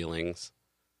these feelings.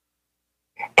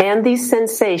 And these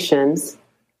sensations.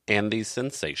 And these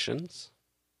sensations.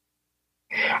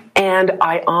 And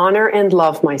I honor and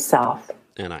love myself.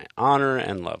 And I honor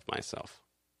and love myself.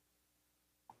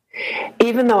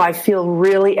 Even though I feel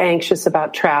really anxious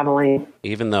about traveling.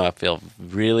 Even though I feel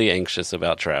really anxious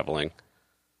about traveling.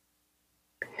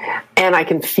 And I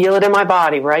can feel it in my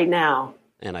body right now.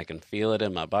 And I can feel it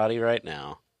in my body right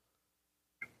now.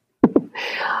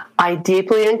 I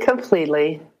deeply and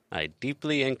completely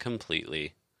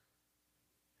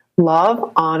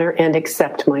love, honor, and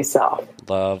accept myself.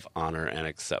 Love, honor, and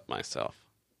accept myself.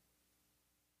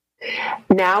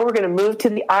 Now we're going to move to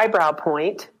the eyebrow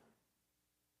point.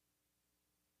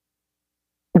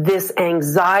 This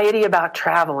anxiety about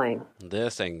traveling.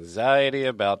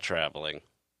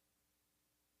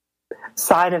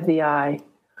 Side of the eye.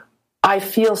 I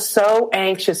feel so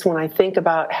anxious when I think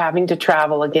about having to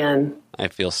travel again.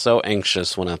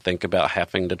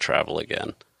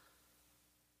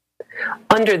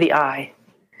 Under the eye.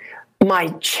 My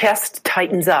chest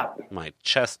tightens up.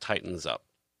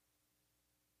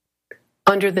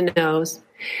 Under the nose.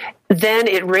 Then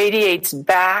it radiates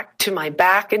back to my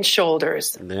back and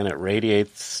shoulders.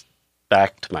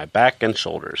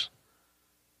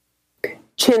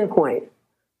 Chin point.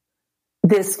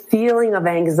 This feeling of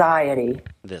anxiety.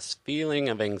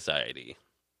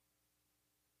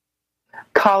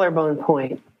 Collarbone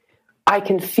point. I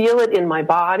can feel it in my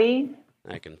body.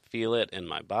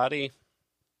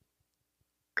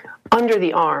 Under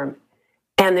the arm.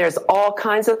 And there's all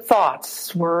kinds of thoughts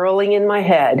swirling in my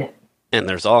head. And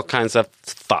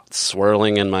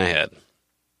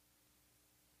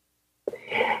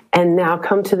now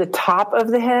come to the top of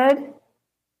the head.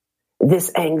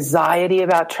 This anxiety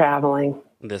about traveling.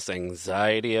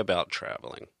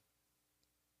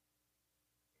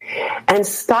 And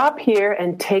stop here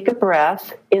and take a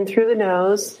breath in through the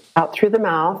nose, out through the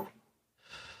mouth.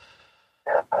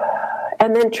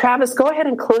 And then, Travis, go ahead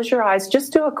and close your eyes.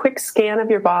 Just do a quick scan of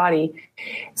your body.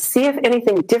 See if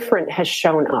anything different has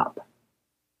shown up.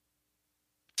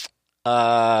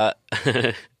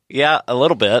 Yeah, a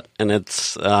little bit. And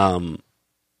it's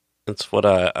what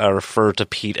I refer to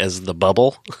Pete as the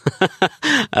bubble.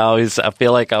 I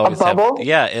feel like I always have. A bubble?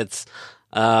 Yeah, it's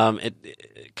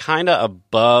it kind of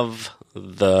above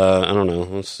the, I don't know,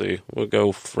 let's see. We'll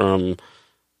go from,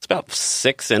 it's about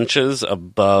 6 inches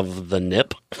above the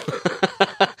nip.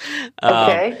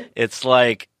 Okay. It's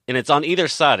like, and it's on either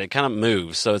side. It kind of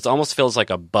moves. So it almost feels like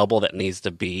a bubble that needs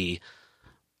to be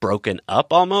broken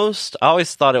up almost. I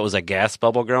always thought it was a gas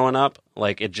bubble growing up.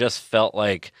 Like, it just felt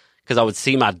like, because I would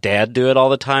see my dad do it all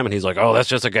the time, and he's like, oh, that's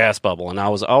just a gas bubble. And I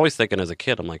was always thinking as a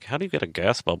kid, I'm like, how do you get a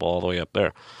gas bubble all the way up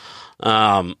there?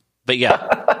 But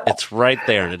yeah, it's right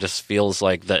there, and it just feels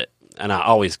like that. And I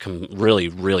always really,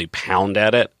 really pound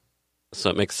at it. So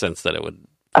it makes sense that it would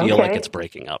feel like it's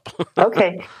breaking up.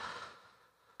 Okay.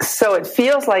 So it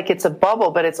feels like it's a bubble,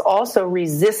 but it's also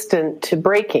resistant to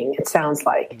breaking, it sounds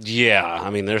like. Yeah. I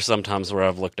mean, there's some times where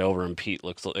I've looked over and Pete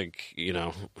looks like,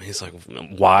 he's like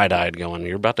wide-eyed going,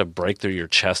 you're about to break through your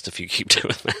chest if you keep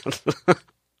doing that.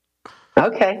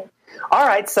 Okay. All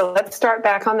right. So let's start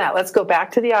back on that. Let's go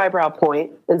back to the eyebrow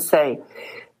point and say,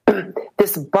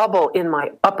 this bubble in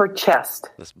my upper chest.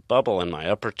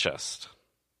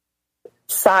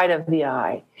 Side of the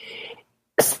eye.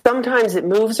 Sometimes it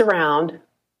moves around.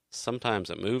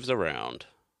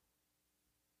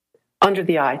 Under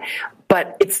the eye.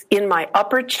 But it's in my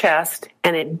upper chest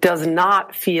and it does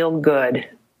not feel good.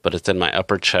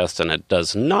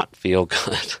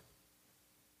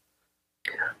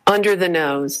 Under the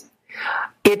nose.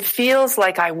 It feels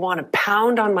like I want to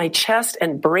pound on my chest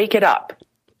and break it up.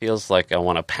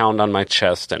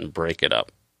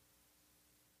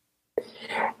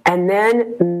 And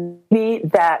then maybe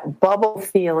that bubble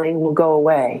feeling will go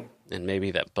away.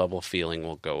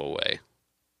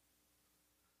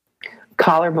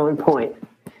 Collarbone point.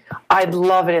 I'd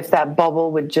love it if that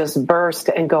bubble would just burst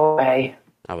and go away.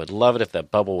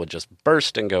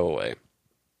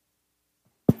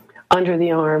 Under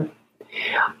the arm.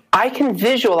 I can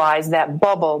visualize that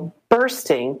bubble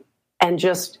bursting and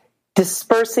just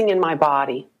dispersing in my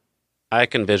body.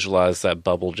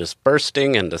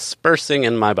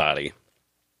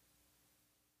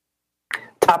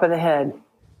 Top of the head.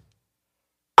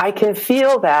 I can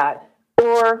feel that.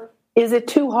 Or is it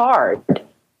too hard?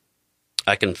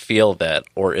 I can feel that,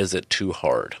 or is it too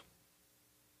hard?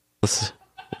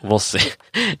 We'll see.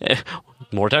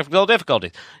 More technical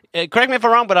difficulties. Correct me if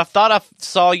I'm wrong, but I thought I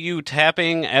saw you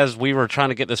tapping as we were trying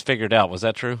to get this figured out. Was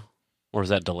that true? Or was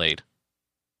that delayed?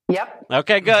 Yep.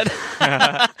 Okay, good.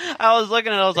 I was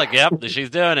looking at it, I was like, yep, she's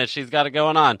doing it. She's got it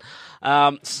going on.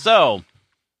 I'm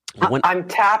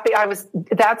tapping.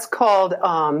 That's called,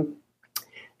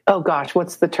 oh gosh,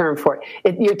 what's the term for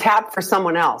it? You tap for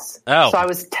someone else. Oh. So I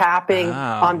was tapping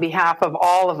on behalf of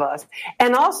all of us.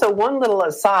 And also, one little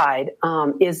aside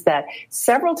is that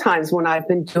several times when I've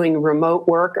been doing remote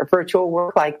work or virtual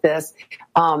work like this,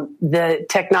 the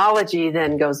technology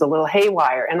then goes a little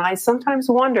haywire. And I sometimes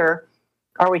wonder,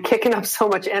 are we kicking up so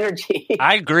much energy?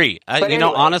 I agree. Anyway,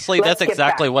 honestly, that's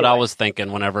exactly what I was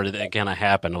thinking whenever it kind of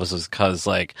happened. Was because,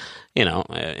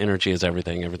 energy is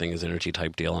everything. Everything is energy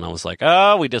type deal. And I was like,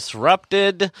 oh, we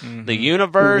disrupted the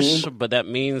universe. Mm-hmm. But that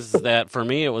means that for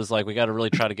me, it was like, we got to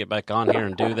really try to get back on here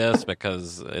and do this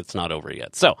because it's not over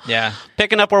yet. So,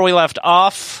 picking up where we left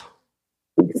off.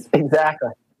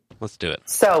 Exactly. Let's do it.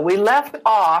 So we left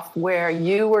off where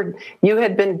you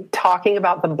had been talking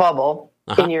about the bubble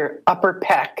in your upper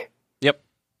pec. Yep.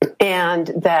 And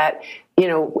that,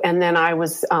 and then I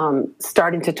was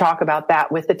starting to talk about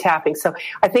that with the tapping. So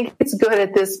I think it's good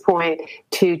at this point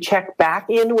to check back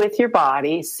in with your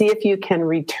body, see if you can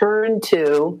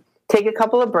take a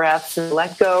couple of breaths and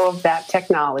let go of that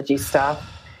technology stuff.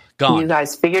 Gone. You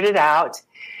guys figured it out.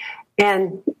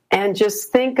 And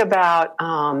just think about,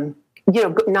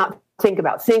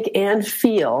 think and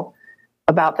feel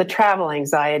about the travel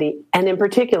anxiety, and in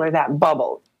particular, that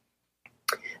bubble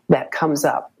that comes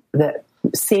up that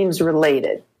seems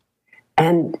related.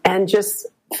 And just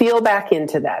feel back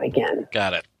into that again.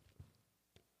 Got it.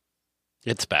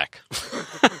 It's back.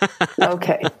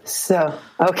 Okay. It's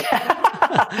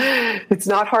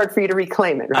not hard for you to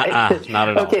reclaim it, right? Not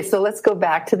at all. Okay, so let's go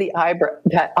back to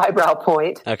that eyebrow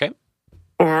point. Okay.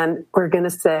 And we're going to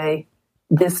say,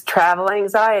 this travel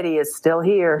anxiety is still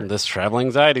here. This travel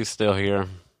anxiety is still here.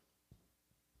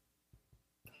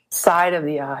 Side of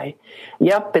the eye.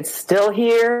 Yep, it's still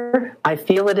here. I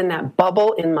feel it in that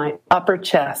bubble in my upper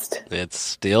chest. It's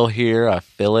still here. I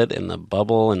feel it in the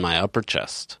bubble in my upper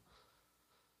chest.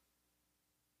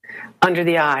 Under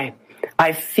the eye.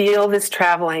 I feel this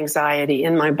travel anxiety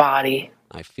in my body.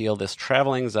 I feel this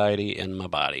travel anxiety in my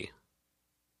body.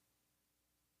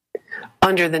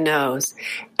 Under the nose.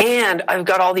 And I've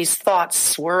got all these thoughts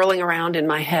swirling around in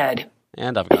my head.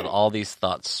 And I've got all these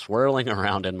thoughts swirling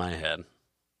around in my head.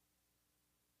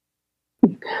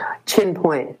 Chin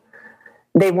point.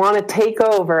 They want to take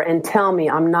over and tell me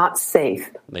I'm not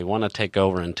safe. They want to take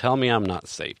over and tell me I'm not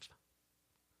safe.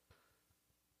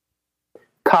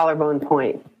 Collarbone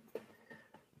point.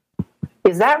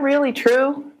 Is that really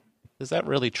true? Is that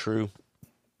really true?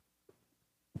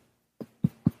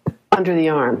 Under the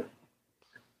arm.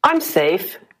 I'm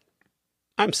safe.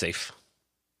 I'm safe.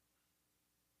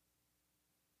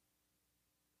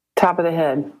 Top of the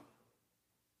head.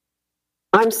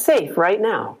 I'm safe right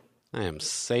now. I am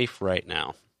safe right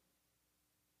now.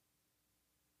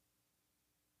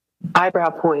 Eyebrow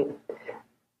point.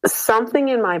 Something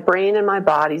in my brain and my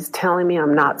body's telling me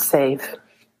I'm not safe.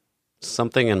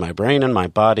 Something in my brain and my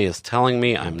body is telling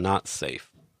me I'm not safe.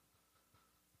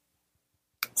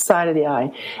 Side of the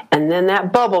eye. And then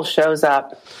that bubble shows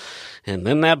up. And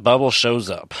then that bubble shows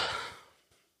up.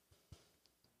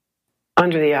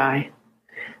 Under the eye.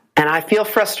 And I feel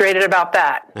frustrated about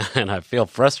that. And I feel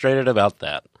frustrated about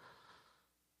that.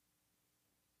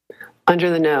 Under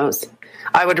the nose.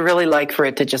 I would really like for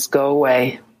it to just go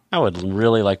away. I would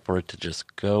really like for it to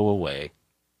just go away.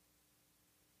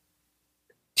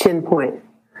 Chin point.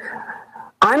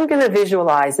 I'm going to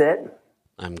visualize it.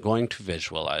 I'm going to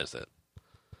visualize it.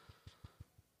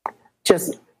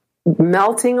 Just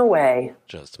melting away.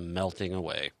 Just melting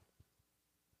away.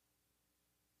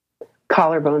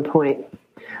 Collarbone point.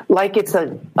 Like it's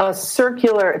a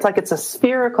circular, it's like it's a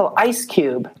spherical ice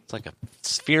cube. It's like a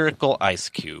spherical ice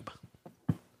cube.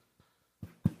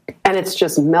 And it's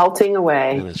just melting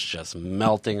away. And it's just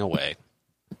melting away.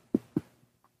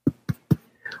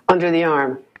 Under the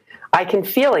arm. I can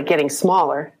feel it getting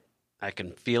smaller. I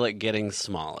can feel it getting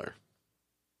smaller.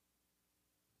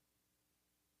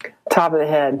 Top of the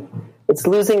head. It's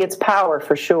losing its power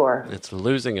for sure. It's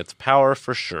losing its power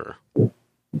for sure.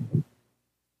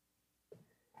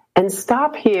 And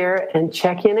stop here and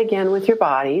check in again with your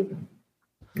body.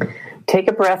 Take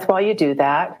a breath while you do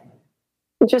that.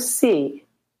 And just see.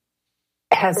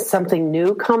 Has something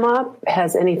new come up?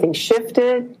 Has anything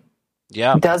shifted?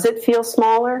 Yeah. Does it feel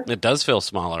smaller? It does feel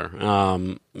smaller.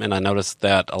 And I noticed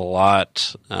that a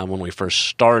lot when we first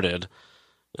started.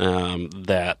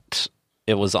 that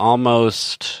it was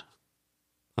almost,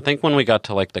 I think when we got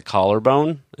to like the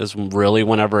collarbone is really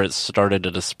whenever it started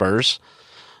to disperse,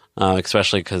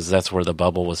 especially because that's where the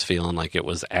bubble was feeling like it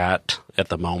was at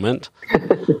the moment.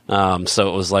 So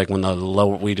it was like when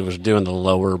we was doing the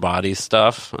lower body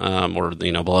stuff, or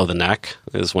below the neck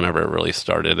is whenever it really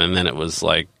started, and then it was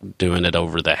like doing it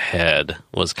over the head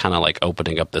was kind of like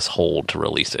opening up this hole to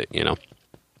release it.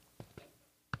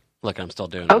 Look, I'm still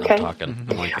doing it. Okay. I'm talking.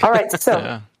 I'm like, all right.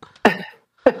 So,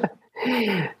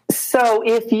 so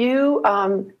if you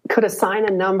could assign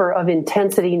a number of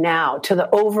intensity now to the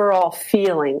overall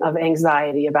feeling of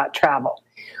anxiety about travel,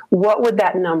 what would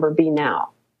that number be now?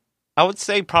 I would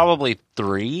say probably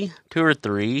 2 or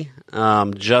 3,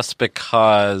 just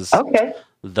because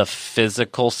the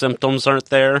physical symptoms aren't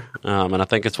there. And I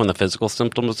think it's when the physical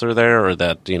symptoms are there, or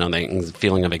that, the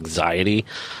feeling of anxiety,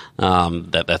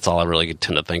 that's all I really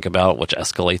tend to think about, which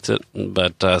escalates it.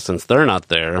 But since they're not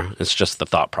there, it's just the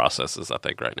thought processes, I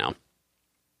think, right now.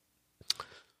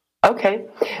 Okay.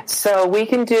 So we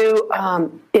can do,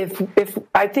 if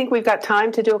I think we've got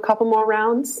time to do a couple more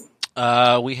rounds.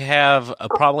 We have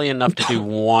probably enough to do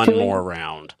one more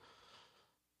round.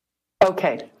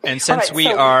 Okay. And since we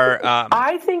are...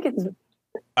 I think it's...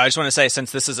 I just want to say,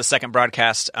 since this is a second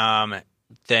broadcast,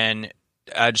 then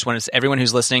I just want to say, everyone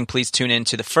who's listening, please tune in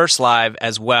to the first live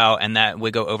as well, and that we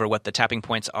go over what the tapping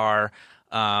points are,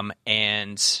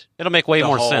 and... It'll make way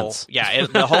more sense. Yeah,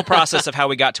 the whole process of how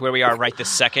we got to where we are right this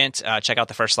second. Check out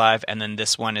the first live, and then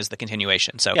this one is the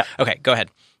continuation. So, yeah. Okay, go ahead.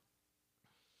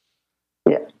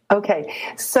 Yeah. Okay.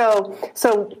 So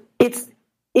it's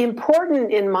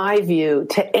important, in my view,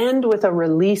 to end with a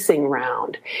releasing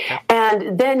round.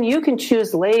 And then you can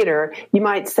choose later. You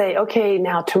might say, okay,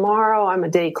 now tomorrow I'm a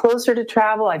day closer to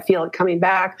travel. I feel it coming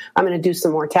back. I'm going to do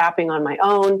some more tapping on my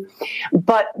own.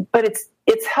 But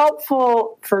it's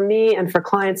helpful for me and for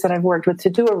clients that I've worked with to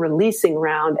do a releasing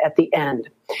round at the end.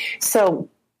 So,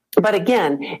 but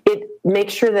again, make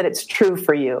sure that it's true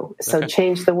for you. So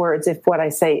change the words if what I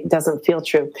say doesn't feel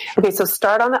true. Okay, so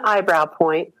start on the eyebrow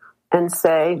point and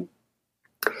say,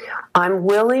 I'm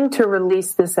willing to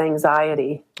release this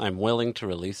anxiety. I'm willing to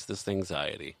release this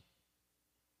anxiety.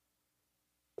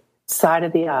 Side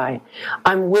of the eye.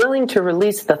 I'm willing to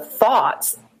release the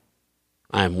thoughts.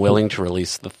 I'm willing to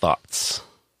release the thoughts.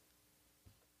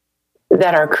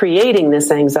 That are creating this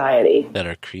anxiety. That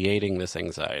are creating this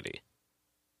anxiety.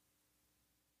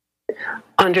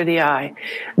 Under the eye.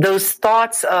 Those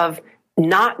thoughts of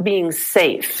not being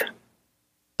safe.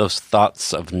 Those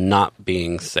thoughts of not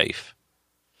being safe.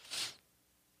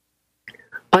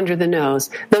 Under the nose.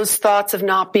 Those thoughts of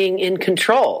not being in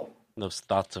control. Those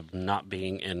thoughts of not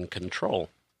being in control.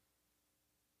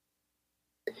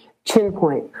 Chin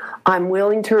point. I'm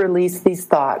willing to release these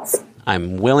thoughts.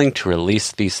 I'm willing to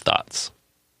release these thoughts.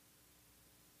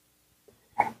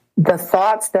 The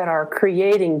thoughts that are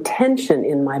creating tension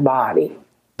in my body.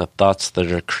 The thoughts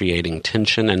that are creating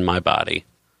tension in my body.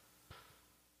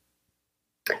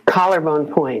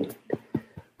 Collarbone point.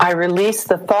 I release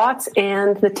the thoughts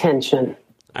and the tension.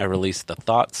 I release the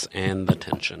thoughts and the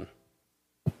tension.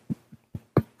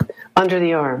 Under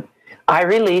the arm. I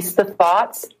release the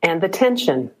thoughts and the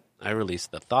tension. I release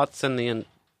the thoughts and the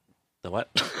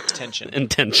what? Tension.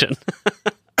 Intention.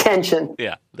 Tension.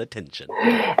 Yeah, the tension.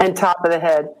 And top of the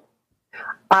head.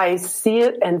 I see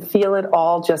it and feel it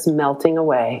all just melting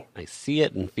away. I see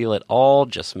it and feel it all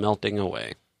just melting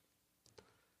away.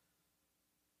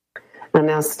 And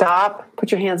now stop.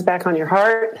 Put your hands back on your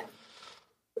heart.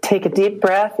 Take a deep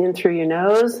breath in through your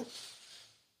nose,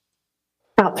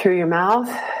 out through your mouth.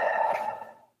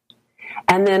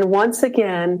 And then once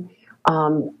again,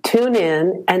 tune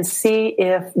in and see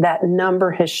if that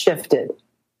number has shifted.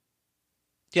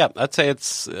 Yeah, I'd say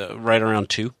it's right around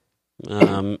 2.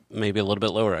 Maybe a little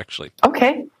bit lower, actually.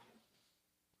 Okay.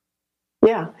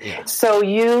 Yeah. So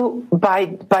you,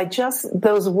 by just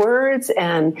those words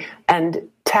and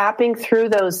tapping through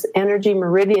those energy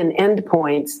meridian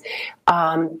endpoints,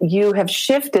 you have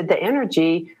shifted the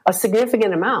energy a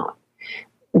significant amount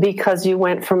because you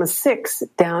went from a 6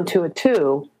 down to a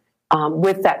 2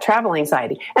 with that travel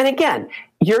anxiety. And again,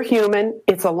 you're human.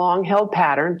 It's a long-held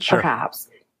pattern, perhaps.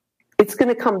 It's going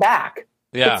to come back.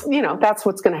 Yeah. That's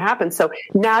what's going to happen. So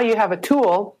now you have a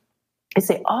tool and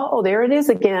say, oh, there it is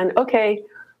again. Okay,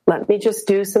 let me just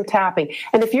do some tapping.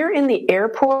 And if you're in the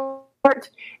airport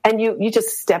and you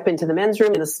just step into the men's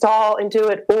room in the stall and do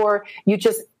it, or you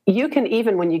can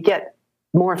even, when you get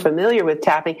more familiar with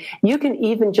tapping, you can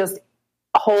even just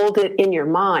hold it in your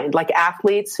mind, like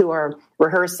athletes who are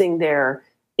rehearsing their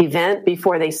event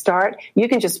before they start, you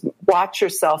can just watch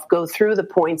yourself go through the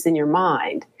points in your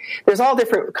mind. There's all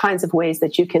different kinds of ways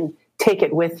that you can take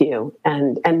it with you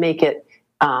and make it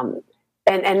and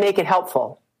make it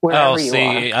helpful wherever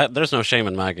you are. There's no shame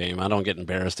in my game. I don't get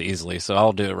embarrassed easily, so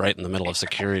I'll do it right in the middle of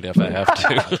security if I have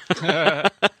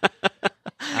to.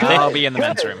 I'll be in the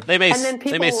men's room. They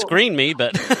may screen me,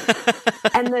 but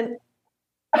and then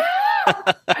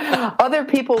other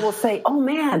people will say, "Oh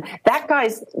man, that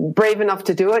guy's brave enough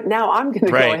to do it. Now I'm going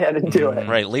to go ahead and do it."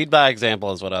 Right, lead by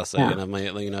example is what I say. Yeah. And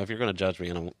if you're going to judge me,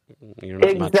 you're not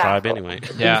in my tribe anyway.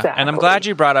 Yeah, exactly. And I'm glad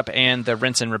you brought up the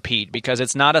rinse and repeat, because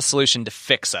it's not a solution to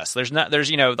fix us. When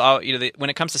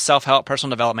it comes to self-help,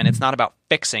 personal development, it's not about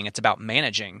fixing; it's about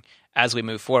managing as we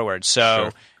move forward.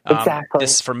 So,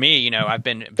 this for me, I've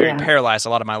been very paralyzed a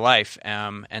lot of my life,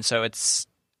 and so it's.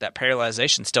 That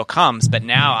paralyzation still comes, but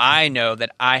now I know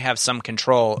that I have some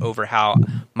control over how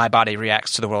my body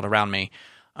reacts to the world around me,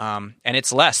 and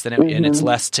it's less and it's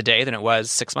less today than it was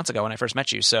 6 months ago when I first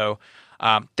met you. So,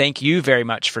 thank you very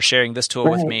much for sharing this tool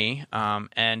with me,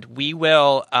 and we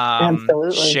will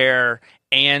share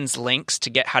Anne's links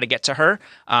to how to get to her.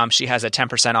 She has a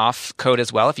 10% off code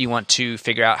as well if you want to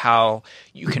figure out how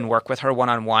you can work with her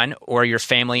one-on-one, or your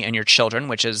family and your children,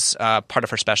 which is part of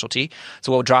her specialty.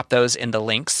 So we'll drop those in the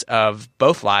links of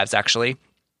both lives, actually.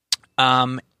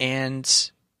 And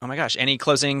oh my gosh, any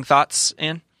closing thoughts,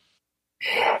 Anne?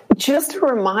 Just a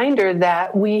reminder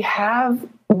that we have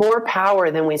more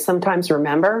power than we sometimes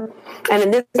remember. And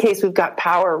in this case, we've got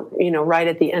power, right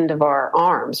at the end of our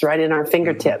arms, right in our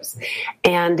fingertips.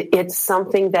 And it's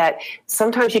something that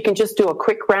sometimes you can just do a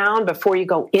quick round before you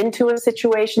go into a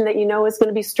situation that is going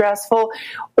to be stressful,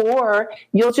 or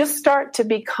you'll just start to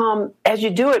become, as you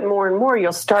do it more and more,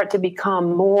 you'll start to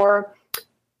become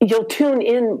you'll tune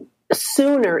in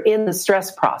sooner in the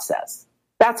stress process.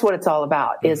 That's what it's all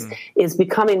about, is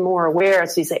becoming more aware.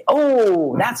 So you say,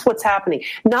 oh, that's what's happening.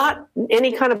 Not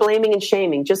any kind of blaming and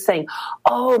shaming, just saying,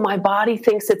 oh, my body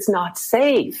thinks it's not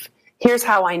safe. Here's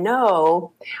how I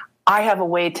know. I have a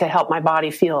way to help my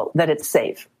body feel that it's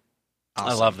safe.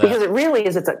 Awesome. I love that. Because it really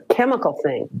is, it's a chemical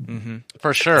thing. Mm-hmm.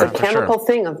 For sure. It's a chemical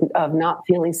thing of not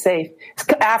feeling safe. It's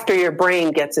after your brain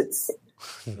gets those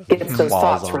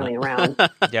thoughts running around.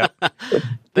 Yep.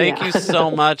 Thank you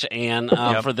so much, Anne,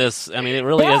 for this. I mean, it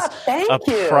really is a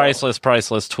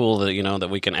priceless tool that that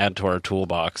we can add to our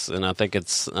toolbox, and I think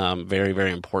it's very,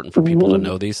 very important for people to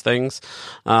know these things.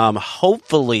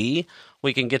 Hopefully,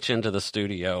 we can get you into the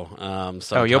studio.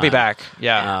 Oh, you'll be back,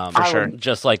 for sure.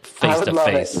 Just like face to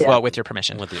face. Well, with your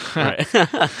permission. Right.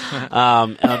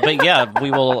 But yeah,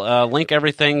 we will link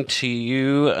everything to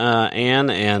you, Anne,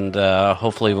 and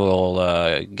hopefully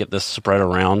we'll get this spread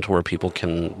around to where people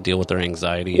can deal with their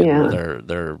anxiety and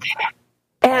their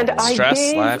and I stress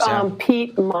gave lives,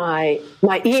 Pete my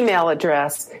email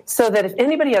address so that if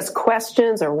anybody has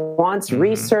questions or wants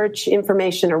research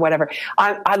information or whatever,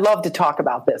 I love to talk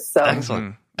about this. So,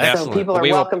 Excellent. So people are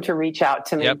welcome to reach out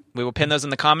to me. Yep, we will pin those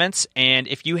in the comments. And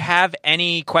if you have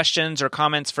any questions or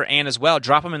comments for Anne as well,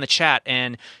 drop them in the chat.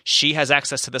 And she has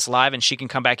access to this live, and she can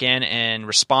come back in and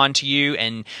respond to you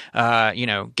and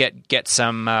get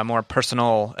some more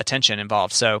personal attention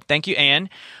involved. So thank you,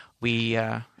 Anne.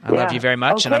 I love you very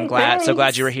much, and I'm so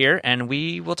glad you were here, and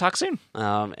we will talk soon.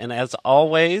 And as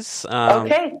always,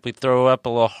 we throw up a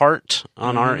little heart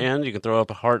on our end. You can throw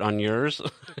up a heart on yours.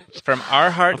 From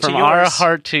our heart to yours. From our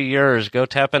heart to yours. Go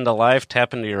tap into life,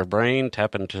 tap into your brain,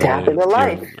 tap into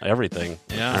life. Everything.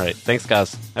 Yeah. All right. Thanks,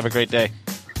 guys. Have a great day.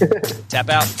 Tap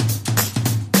out.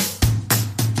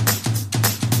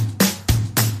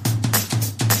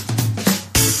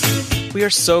 We are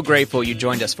so grateful you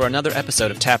joined us for another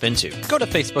episode of Tap Into. Go to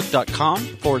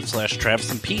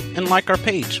facebook.com/Travis and Pete and like our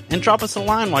page. And drop us a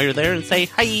line while you're there and say,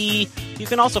 hi. You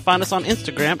can also find us on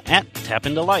Instagram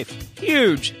 @TapIntoLife.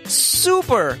 Huge,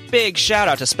 super big shout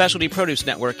out to Specialty Produce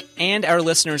Network and our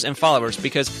listeners and followers,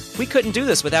 because we couldn't do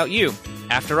this without you.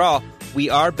 After all, we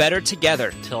are better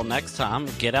together. Till next time,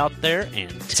 get out there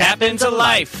and tap into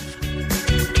life.